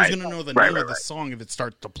it. Right. Who's going to know the Right, name of the right. song if it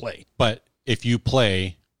starts to play? But if you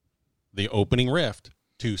play the opening riff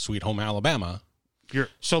to Sweet Home Alabama,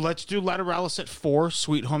 So let's do Lateralis at 4,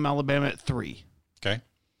 Sweet Home Alabama at 3. Okay.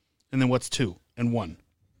 And then what's 2 and 1?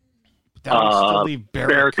 That would still leave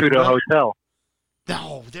Barracuda Hotel.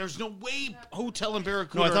 No, there's no way Hotel and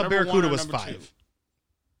Barracuda. No, I thought are number Barracuda one or was number 5.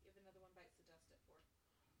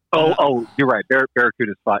 Oh, you're right.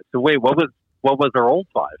 Barracuda's 5. So wait, what was our old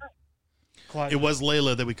 5? It was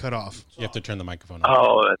Layla that we cut off. You have to turn the microphone on.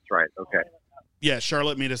 Oh, that's right. Okay. Yeah,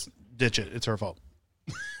 Charlotte made us ditch it. It's her fault.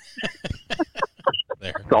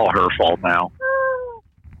 There. It's all her fault now.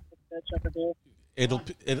 It'll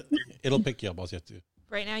pick you up. All you have to do.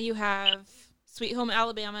 Right now you have Sweet Home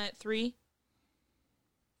Alabama at 3.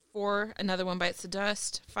 4, Another One Bites the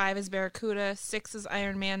Dust. 5 is Barracuda. 6 is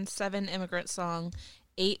Iron Man. 7, Immigrant Song.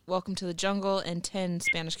 8, Welcome to the Jungle. And 10,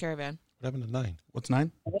 Spanish Caravan. What happened to 9? What's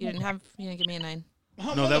 9? You didn't give me a 9.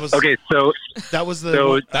 No, that was Okay, so that was the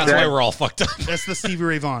So That's why we're all fucked up. that's the Stevie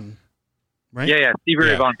Ray Vaughan, right? yeah, Stevie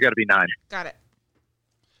Ray Yeah. Vaughan's got to be 9. Got it.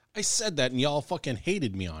 I said that, and y'all fucking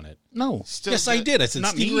hated me on it. No. Yes, I did. I said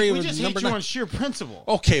not Stevie me. Ray We was just hate number you 9. on sheer principle.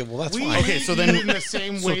 Okay, well that's We fine. Okay, hate so then- you in the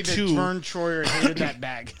same so way 2 that Vern Troyer hated that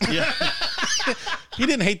bag. Yeah. He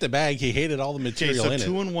didn't hate the bag. He hated all the Okay, material so in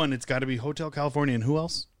 2 it. and 1, it's got to be Hotel California, and who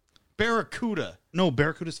else? Barracuda. No,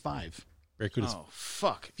 Barracuda's 5. Barracuda's Oh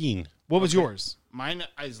fuck. fiend. What was yours? Mine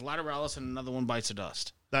is Lateralis and Another One Bites the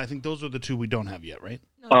Dust. I think those are the 2 we don't have yet, right?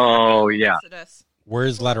 No, Oh, Bites yeah. the Dust.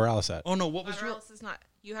 Where's Lateralis at? Oh no, what was your? Lateralis is not.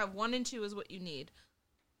 You have 1 and 2 is what you need.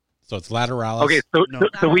 So it's Lateralis. Okay, so No.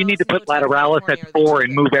 so we need to put Hotel Lateralis California at are the 4 two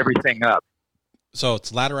and that- move everything up. So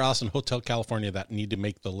it's Lateralis and Hotel California that need to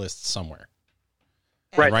make the list somewhere.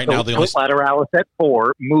 Right, right so now the put only- Lateralis at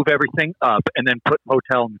 4, move everything up, and then put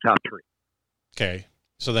Hotel in the top 3. Okay.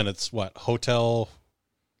 So then it's what? Hotel.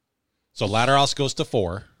 So Lateralis goes to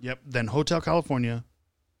 4. Yep. Then Hotel California.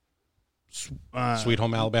 Sweet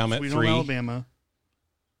Home Alabama Sweet at Home 3. Alabama.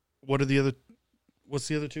 What are the other? What's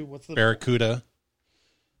the other 2? What's the Barracuda.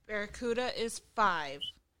 Barracuda is 5.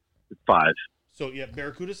 It's 5. So yeah,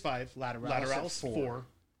 Barracuda's 5. Lateralis at 4. And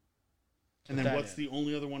Put then that what's in. the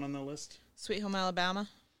only other one on the list? Sweet Home Alabama.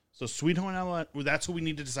 So Sweet Home Alabama. Well, that's what we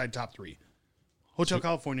need to decide top 3. Hotel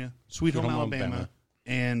California, Sweet Home Alabama,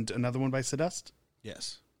 and Another One Bites the Dust.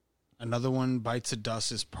 Yes. Another One Bites the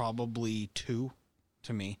Dust is probably 2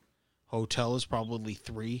 to me. Hotel is probably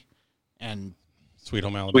 3. And Sweet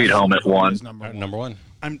Home Alabama. Sweet Home at 1. is number 1. Number 1.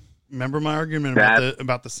 Remember my argument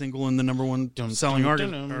about the single and the number 1 selling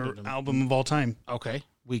artist or album of all time. Okay.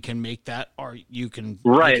 We can make that, or you can make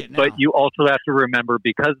Right, it now. but you also have to remember,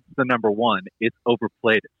 because it's the number 1, it's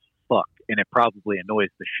overplayed as fuck, and it probably annoys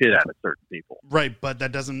the shit out of certain people. Right, but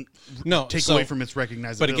that doesn't take away from its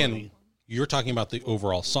recognizability. But again, you're talking about the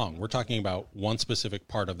overall song. We're talking about one specific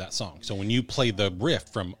part of that song. So when you play the riff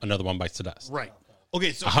from Another One Bites the Dust, right.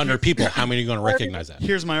 Okay, so 100 people, how many are going to recognize that?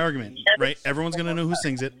 here's my argument, right? Everyone's going to know who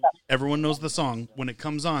sings it. Everyone knows the song. When it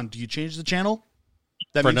comes on, do you change the channel?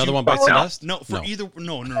 That For means Another you- One Bites the Dust? No, for either.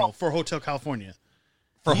 No. For Hotel California.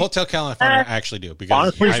 For Hotel California, I actually do.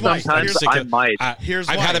 Because Honestly, I'm sometimes sick I of- might. Here's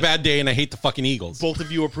I've why. had a bad day and I hate the fucking Eagles. Both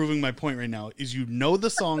of you are proving my point right now. Is you know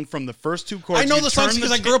the song from the first 2 chords. I know you the songs turn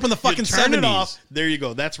because I grew up in the you fucking turn it 70s. off. There you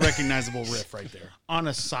go. That's recognizable riff right there. On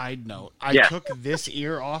a side note, I Yeah. took this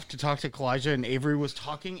ear off to talk to Kalijah, and Avery was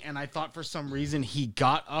talking, and I thought for some reason he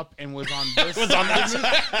got up and was on this. Was on that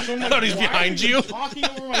side. So I'm like, thought he's why behind are you. talking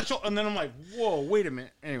over my shoulder, and then I'm like, "Whoa, wait a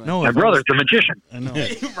minute." Anyway, No, My if brother's a magician. I know.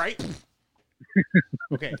 right?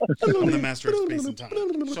 Okay, I'm the master of space and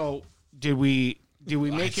time. so did we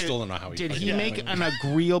make still don't know how he Did played he it. make an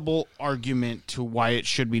agreeable argument to why it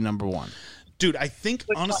should be number 1? Dude, I think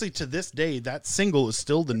honestly to this day that single is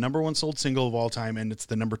still the number 1 sold single of all time, and it's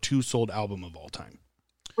the number 2 sold album of all time.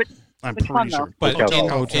 I'm which one, pretty sure. But Hotel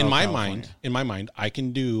in my California. mind, I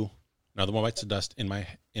can do Another One Bites the Dust in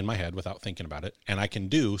my head without thinking about it, and I can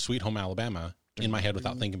do Sweet Home Alabama in my head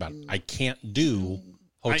without thinking about it. I can't do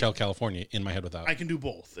Hotel California in my head without. I can do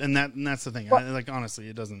both, and that's the thing. Like honestly,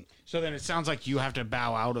 it doesn't. So then it sounds like you have to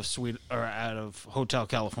bow out of Hotel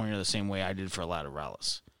California the same way I did for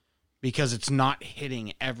Lateralis, because it's not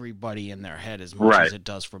hitting everybody in their head as much Right. as it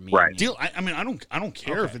does for me. Right. and you. Deal. I mean, I don't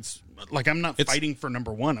care if it's like I'm not fighting for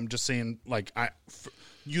number 1. I'm just saying like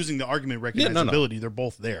using the argument recognizability. They're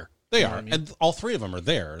both there. They You know are, what I mean? and all 3 of them are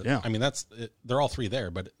there. Yeah. I mean they're all 3 there,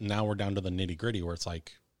 but now we're down to the nitty gritty where it's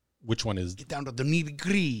like, which one is Get down to the nitty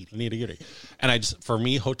gritty. nitty gritty? And for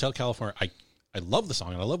me, Hotel California, I love the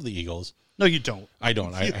song and I love the Eagles. No, you don't. I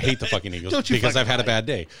don't. I hate the fucking Eagles Don't you because I've fucking had a lie. bad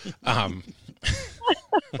day.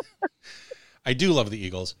 I do love the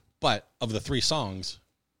Eagles, but of the 3 songs,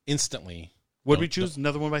 instantly, Would we choose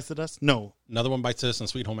Another One Bites the Dust? No. Another One Bites This and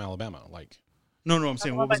Sweet Home Alabama. Like, No, I'm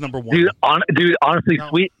saying what was number 1? Dude, honestly, No,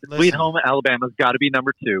 Sweet listen. Home Alabama's got to be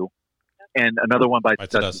number 2, and Another One Bites the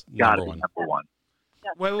Bites the Dust Dust, got to number be one. number 1.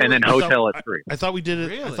 Wait, and then Hotel at 3. I thought we did it.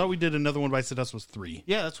 Really? I thought we did Another One Bites the Dust was 3.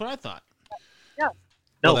 Yeah, that's what I thought.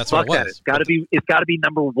 No, that's fuck what it that. was. It's got to be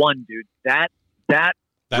number 1, dude. That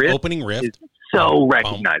riff opening riff is so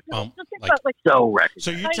recognizable. Just think like- about, like, So recognizable.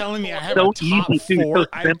 So you're telling me I have So a top easy, too, 4? so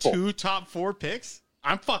I have simple. 2 top 4 picks.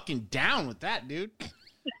 I'm fucking down with that, dude.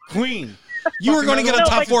 Queen. You were going to get a No,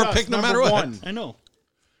 top like- 4 pick no Number matter what. 1. I know.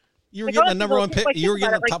 You were Like, getting a honestly, number 1 like, pick. think You were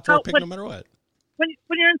getting a about it, top like, 4 pick no matter what. when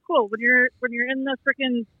you're in school, when you're in the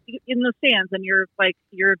freaking in the stands and you're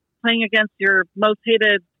playing against your most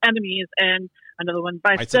hated enemies and Another One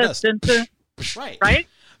bites the dust into Right. right.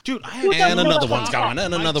 Dude, I Who have doesn't And know another the one's song? gone.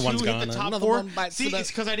 And my another 2 one's hit gone. the And top another 4. one bites See, the it's dust.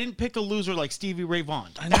 because I didn't pick a loser like Stevie Ray Vaughan.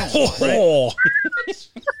 I know. Oh.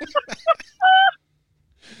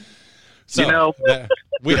 So, You know,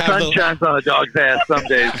 we the have sun shines on a dog's ass some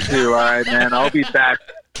days too. All right, man. I'll be back,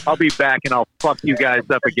 and I'll fuck you guys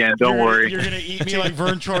up again. Don't worry, You're gonna eat me like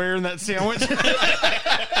Vern Troyer in that sandwich.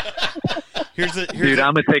 dude.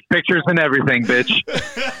 I'm gonna take pictures and everything, bitch.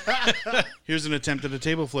 Here's an attempt at a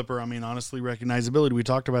table flipper. I mean, honestly, recognizability. We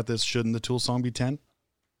talked about this. Shouldn't the Tool song be 10?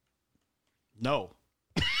 No.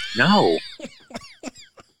 No,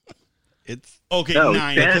 it's Okay, No,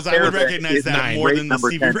 9, Santa because I would Clara recognize is that 9. more Rate than the number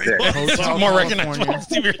Stevie 10 Ray pick. Vaughan Hotel song. more California. recognizable than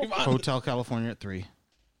Stevie Ray Vaughan. Hotel California at 3.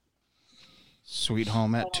 Sweet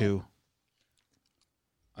Home at 2.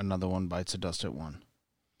 Another One Bites the Dust at 1.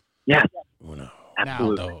 yes, Uno,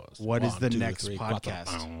 absolutely. dos, What is 1, the 2, next 3, podcast?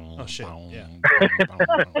 quattro. Oh, shit, yeah.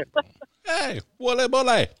 Hey, wole bole.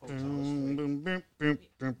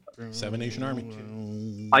 Seven Nation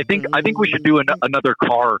Army. I think we should do another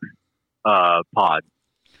car pod.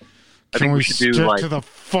 I think we should do stick like to the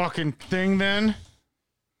fucking thing then?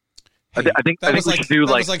 I think That was we like should do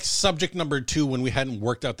that like was like subject number 2 when we hadn't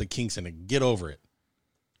worked out the kinks in it. Get over it.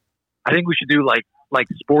 I think we should do like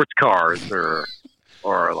sports cars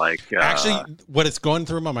or like Actually, what it's going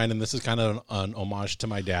through my mind, and this is kind of an homage to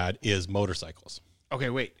my dad, is motorcycles. Okay,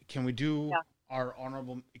 wait. Can we do Yeah. our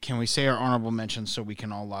honorable? Can we say our honorable mentions so we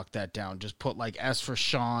can all lock that down? Just put like S for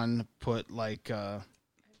Sean. Put like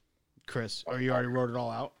Chris. Or you already wrote it all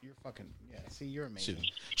out. You're fucking See, you're amazing.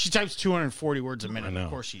 She types 240 words a minute. I know. Of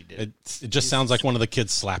course she did. It just sounds like one of the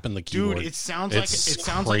kids slapping the keyboard. Dude, it sounds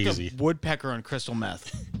like crazy. a woodpecker on crystal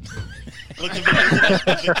meth. Like the videos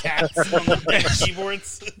of the cats on the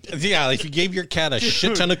keyboards. Yeah, like you gave your cat a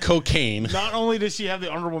shit ton of cocaine. Not only does she have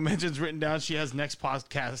the honorable mentions written down, she has next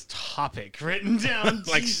podcast topic written down.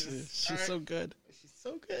 Like Jesus. she's so good. She's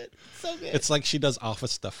so good. So good. It's like she does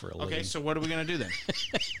office stuff for a living. Okay, so what are we gonna do then?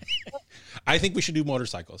 I think we should do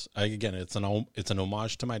motorcycles. Again, it's an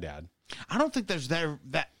homage to my dad. I don't think there's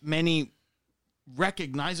that many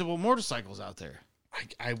recognizable motorcycles out there.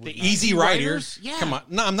 I would The not- Easy Riders. Yeah. Come on.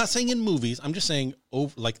 No, I'm not saying in movies. I'm just saying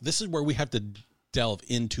like this is where we have to delve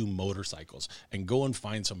into motorcycles and go and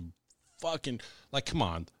find some fucking like come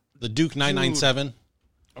on. The Duke 997.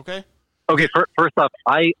 Okay. Okay, first off,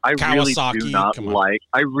 I really Kawasaki, do not come on. like.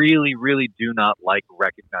 I really do not like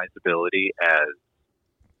recognizability as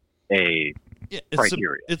a Yeah,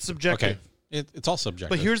 criteria. it's subjective. Okay. It's all subjective.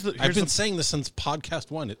 But here's I've been the- saying this since podcast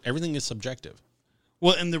 1. Everything is subjective.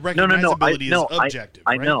 Well, and the No. recognizability is objective.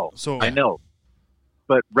 I right? know. So I know.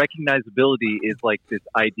 But recognizability is like this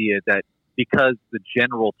idea that because the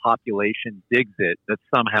general population digs it, that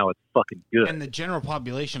somehow it's fucking good. And the general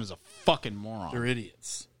population is a fucking moron. they're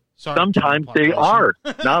idiots. Sorry, Sometimes general they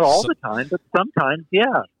population. are. Not all the time, but sometimes, yeah.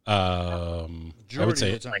 I would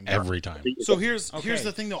say of the time, every time. So here's Okay.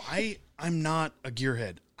 the thing though. I'm not a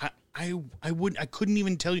gearhead. I couldn't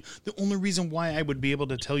even tell you. The only reason why I would be able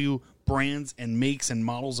to tell you brands and makes and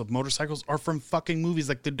models of motorcycles are from fucking movies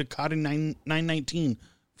like the Ducati 919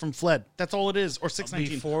 from Fled. That's all it is, or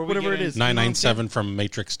 619, Before we whatever get it in- is. You know what I'm 997 from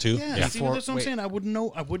Matrix 2. saying? Yeah, see, Before- that's what I'm wait. saying. I wouldn't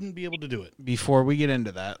know. I wouldn't be able to do it. Before we get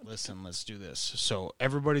into that, listen, let's do this. So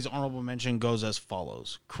everybody's honorable mention goes as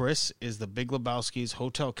follows. Chris is the Big Lebowski's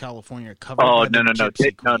Hotel California covered Oh, by no. the Gypsy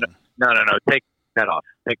Take, no. Queen. Take that off.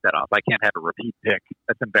 Take that off. I can't have a repeat pick.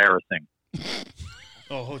 That's embarrassing.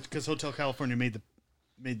 Oh, because Hotel California made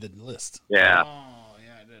the list. Yeah. Oh,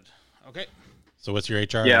 yeah, I did. Okay. So what's your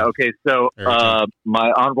HR? Yeah, okay. So Eric.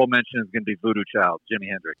 my honorable mention is going to be Voodoo Child, Jimi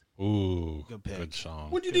Hendrix. Ooh, Good pick. good song.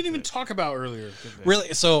 What you didn't even talk about earlier?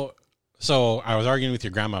 Really? So I was arguing with your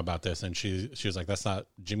grandma about this, and she was like, "That's not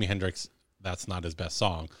Jimi Hendrix. That's not his best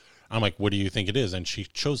song." I'm like, "What do you think it is?" And she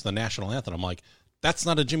chose the national anthem. I'm like, "That's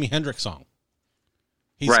not a Jimi Hendrix song.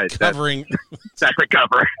 He's Right, covering. That's a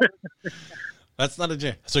cover. That's not a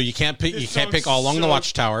Jimi. So you can't pick. This You can't pick song's All Along the so-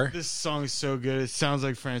 Watchtower. This song is so good. It sounds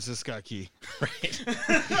like Francis Scott Key.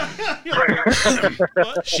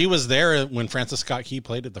 She was there when Francis Scott Key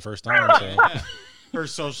played it the first time. So. Her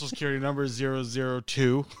social security number is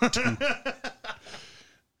 002.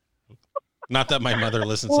 Not that my mother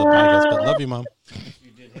listens to the podcast, but love you, Mom.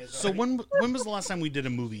 So when was the last time we did a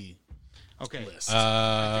movie Okay. list?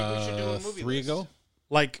 I think we should do a movie 3 list. ago.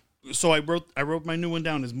 Like, so I wrote my new one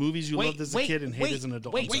down as movies you Wait, loved as a wait, kid and wait, hated as an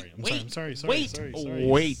adult. wait, I'm sorry.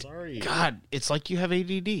 Wait. God, it's like you have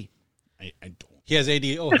ADD. I don't. He has AD.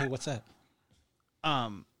 Oh, hey, what's that?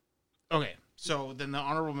 Okay, so then the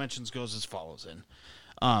honorable mentions goes as follows.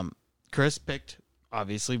 Chris picked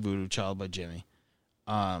obviously Voodoo Child by Jimmy.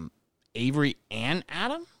 Avery and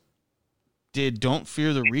Adam did Don't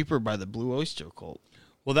Fear the Reaper by the Blue Oyster Cult.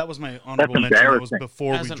 Well, that was my honorable mention. That was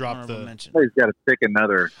before As we an dropped honorable the. mention. He's got to pick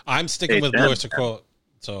another. I'm sticking with Hey, Blue Oyster Cult.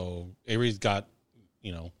 So Avery's got,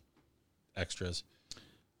 extras.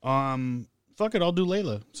 Fuck it, I'll do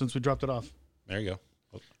Layla since we dropped it off. There you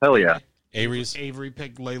go. Hell yeah. Avery's. Avery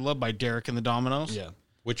picked Layla by Derek and the Dominoes. Yeah.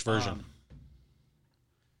 Which version?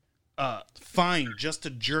 Fine, just to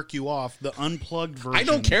jerk you off, the unplugged version. I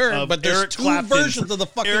don't care, of but there's Eric two Clapton's- versions of the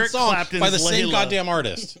fucking Eric song Clapton's by the same Layla. goddamn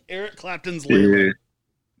artist. Eric Clapton's Layla. Dude.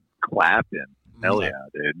 Clapton. Hell yeah,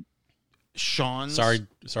 dude. Sean's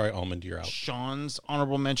Sorry, Almond, you're out. Sean's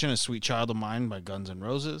honorable mention is "Sweet Child of Mine" by Guns N'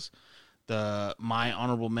 Roses. My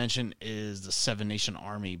honorable mention is "The Seven Nation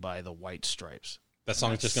Army" by the White Stripes. That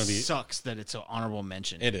song is just going to be. Sucks that it's an honorable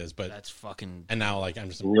mention. It is, but that's fucking. And now, I'm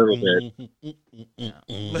just A little bit.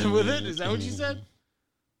 Live with it. Is that what you said?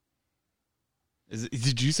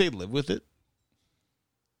 Did you say live with it?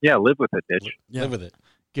 Yeah, live with it, bitch. Yeah. Live with it.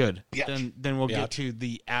 Good. Biatch. Then we'll Biatch. get to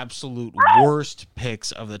the absolute worst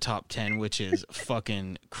picks of the top 10, which is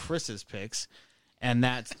fucking Chris's picks. And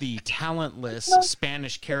that's the talentless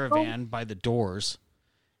Spanish Caravan by The Doors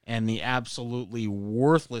and the absolutely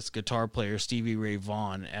worthless guitar player Stevie Ray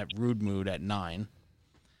Vaughan at Rude Mood at 9.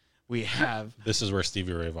 We have... This is where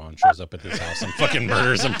Stevie Ray Vaughan shows up at his house and fucking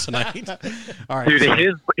murders him tonight. All right, Dude, so-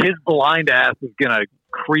 his blind ass is gonna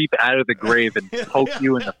creep out of the grave and poke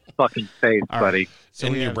you in the fucking face, All right. buddy. So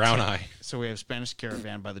in we your have brown 10 eye. So we have Spanish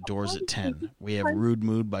Caravan by The Doors at 10. We have Rude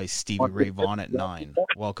Mood by Stevie Ray Vaughan at 9.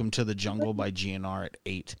 Welcome to the Jungle by GNR at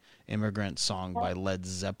 8. Immigrant Song by Led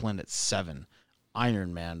Zeppelin at 7.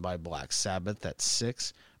 Iron Man by Black Sabbath at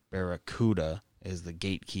 6. Barracuda is the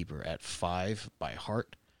Gatekeeper at 5 by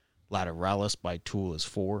Heart. Lateralis by Tool is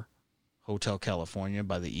 4. Hotel California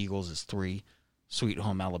by the Eagles is 3. Sweet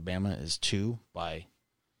Home Alabama is 2 by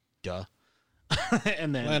Duh.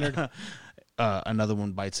 And then Leonard. Another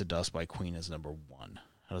One Bites the Dust by Queen is number 1.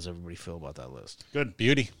 How does everybody feel about that list? Good.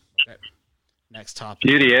 Beauty. Okay. Next topic.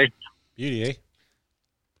 Beauty, eh? Beauty, eh?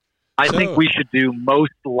 I So- think we should do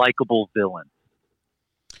most likable villain.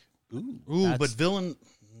 Ooh. Ooh, but villain.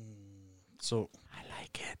 So I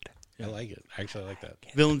like it. I like it. Actually, I like that.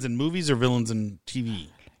 villains in movies or villains in TV,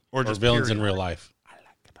 or Or just villains in period? real life.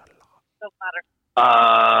 Don't matter.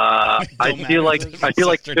 I Don't feel matter. like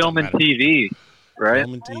Don't film and matter. TV, right?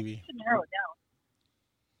 Film and I don't TV. need to narrow it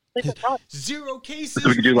down. Like a thought. 0 cases. So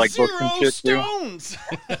we can do, like, books 0 and shit, too? stones.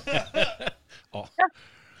 Oh,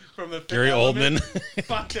 From the Fifth Gary Element. Oldman.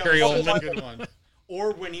 Fuck, that Gary was Oldman. a good one.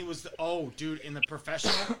 Or when he was dude, in The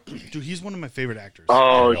Professional. Dude, he's one of my favorite actors.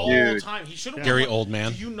 Oh, All dude. time. He should have Gary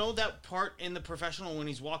Oldman. Do you know that part in The Professional when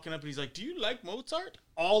he's walking up and he's like, "Do you like Mozart?"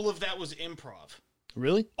 All of that was improv.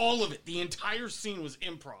 Really? All of it. The entire scene was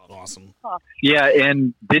improv. Awesome. Yeah,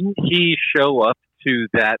 and didn't he show up to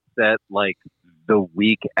that set like the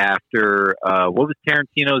week after? What was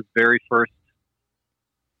Tarantino's very first?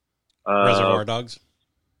 Reservoir Dogs.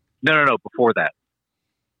 No, before that,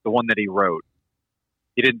 the one that he wrote.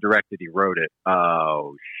 He didn't direct it; he wrote it.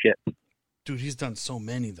 Oh shit! Dude, he's done so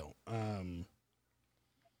many though.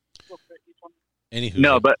 Anywho.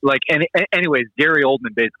 No, but like, anyways, Gary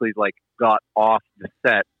Oldman basically like got off the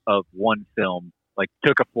set of one film, like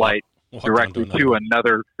took a flight Walk down directly another to one.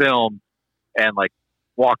 another film, and like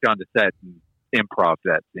walked onto set and improv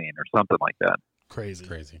that scene or something like that. Crazy.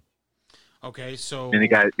 Crazy. Okay, so And the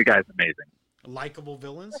guy's amazing. likable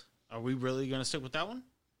villains. Are we really going to stick with that one?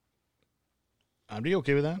 I'd be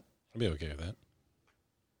okay with that. I'd be okay with that.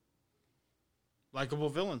 Likable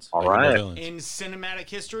villains. All Likable right. villains. In cinematic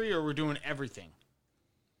history, or we're doing everything?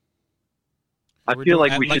 I We're feel doing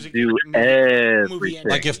like we music- should do movie everything.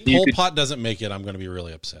 Like if You Pol could- Pot doesn't make it, I'm going to be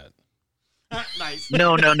really upset. Nice.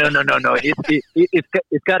 No.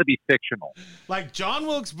 It's got to be fictional. Like John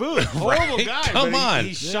Wilkes Booth, horrible Right? guy. Come but on.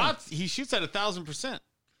 he shoots at 1,000%.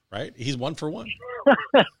 Right? He's 1 for 1.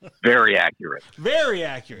 Very accurate. Very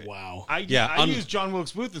accurate. Wow. I Yeah, use John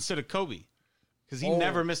Wilkes Booth instead of Kobe because he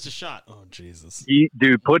never missed a shot. Oh Jesus.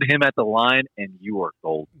 Dude, put him at the line, and you are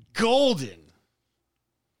gold. Golden.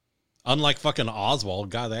 Unlike fucking Oswald,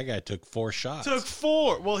 God, that guy took 4 shots. Took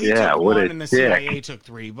 4. Well, he Yeah, took what 1 a and the dick. CIA took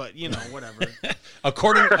 3, but whatever.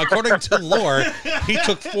 according to lore, he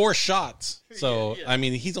took 4 shots. So I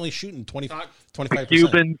mean, he's only shooting 25%. The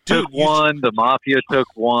Cubans took 1. The Mafia took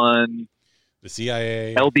 1. The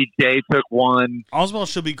CIA, LBJ took 1. Oswald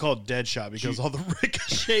should be called Deadshot because all the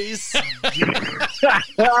ricochets.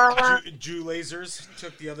 Jew lasers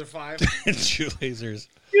took the other 5. Jew lasers.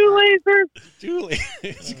 You lasers. Jew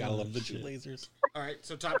lasers. Gotta love the Jew lasers. All right,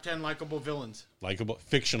 so top 10 likable villains.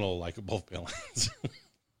 Fictional likable villains.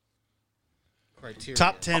 Criteria.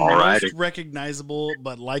 Top 10 Alrighty. most recognizable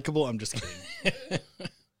but likable. I'm just kidding.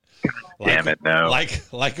 Damn it, no.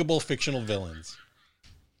 Likable fictional villains.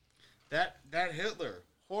 That Hitler,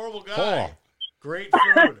 horrible guy. Oh. Great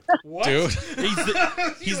food. What? Dude. He's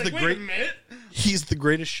the Wait great. a minute. He's the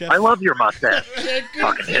greatest chef. I love your mustache.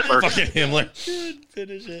 Fucking Hitler. Fucking Himmler.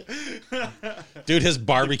 Finish it. Dude, his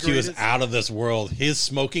barbecue is out of this world. His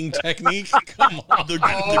smoking technique, come on. The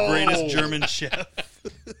greatest German chef.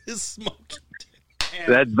 His smoking.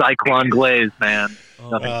 That Zyklon glaze, man.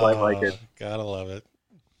 Nothing quite like it. Gotta love it.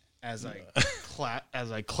 As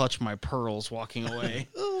I clutch my pearls walking away.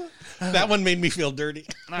 That one made me feel dirty.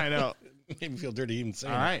 I know. Made me feel dirty even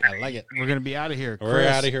saying All right. it. I like it. We're going to be out of here. We're Chris,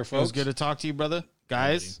 outta here, It was folks. good to talk to you, brother.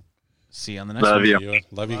 Guys, see you on the next Love one. you.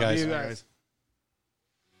 Love you guys.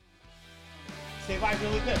 Say bye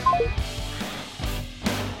really good.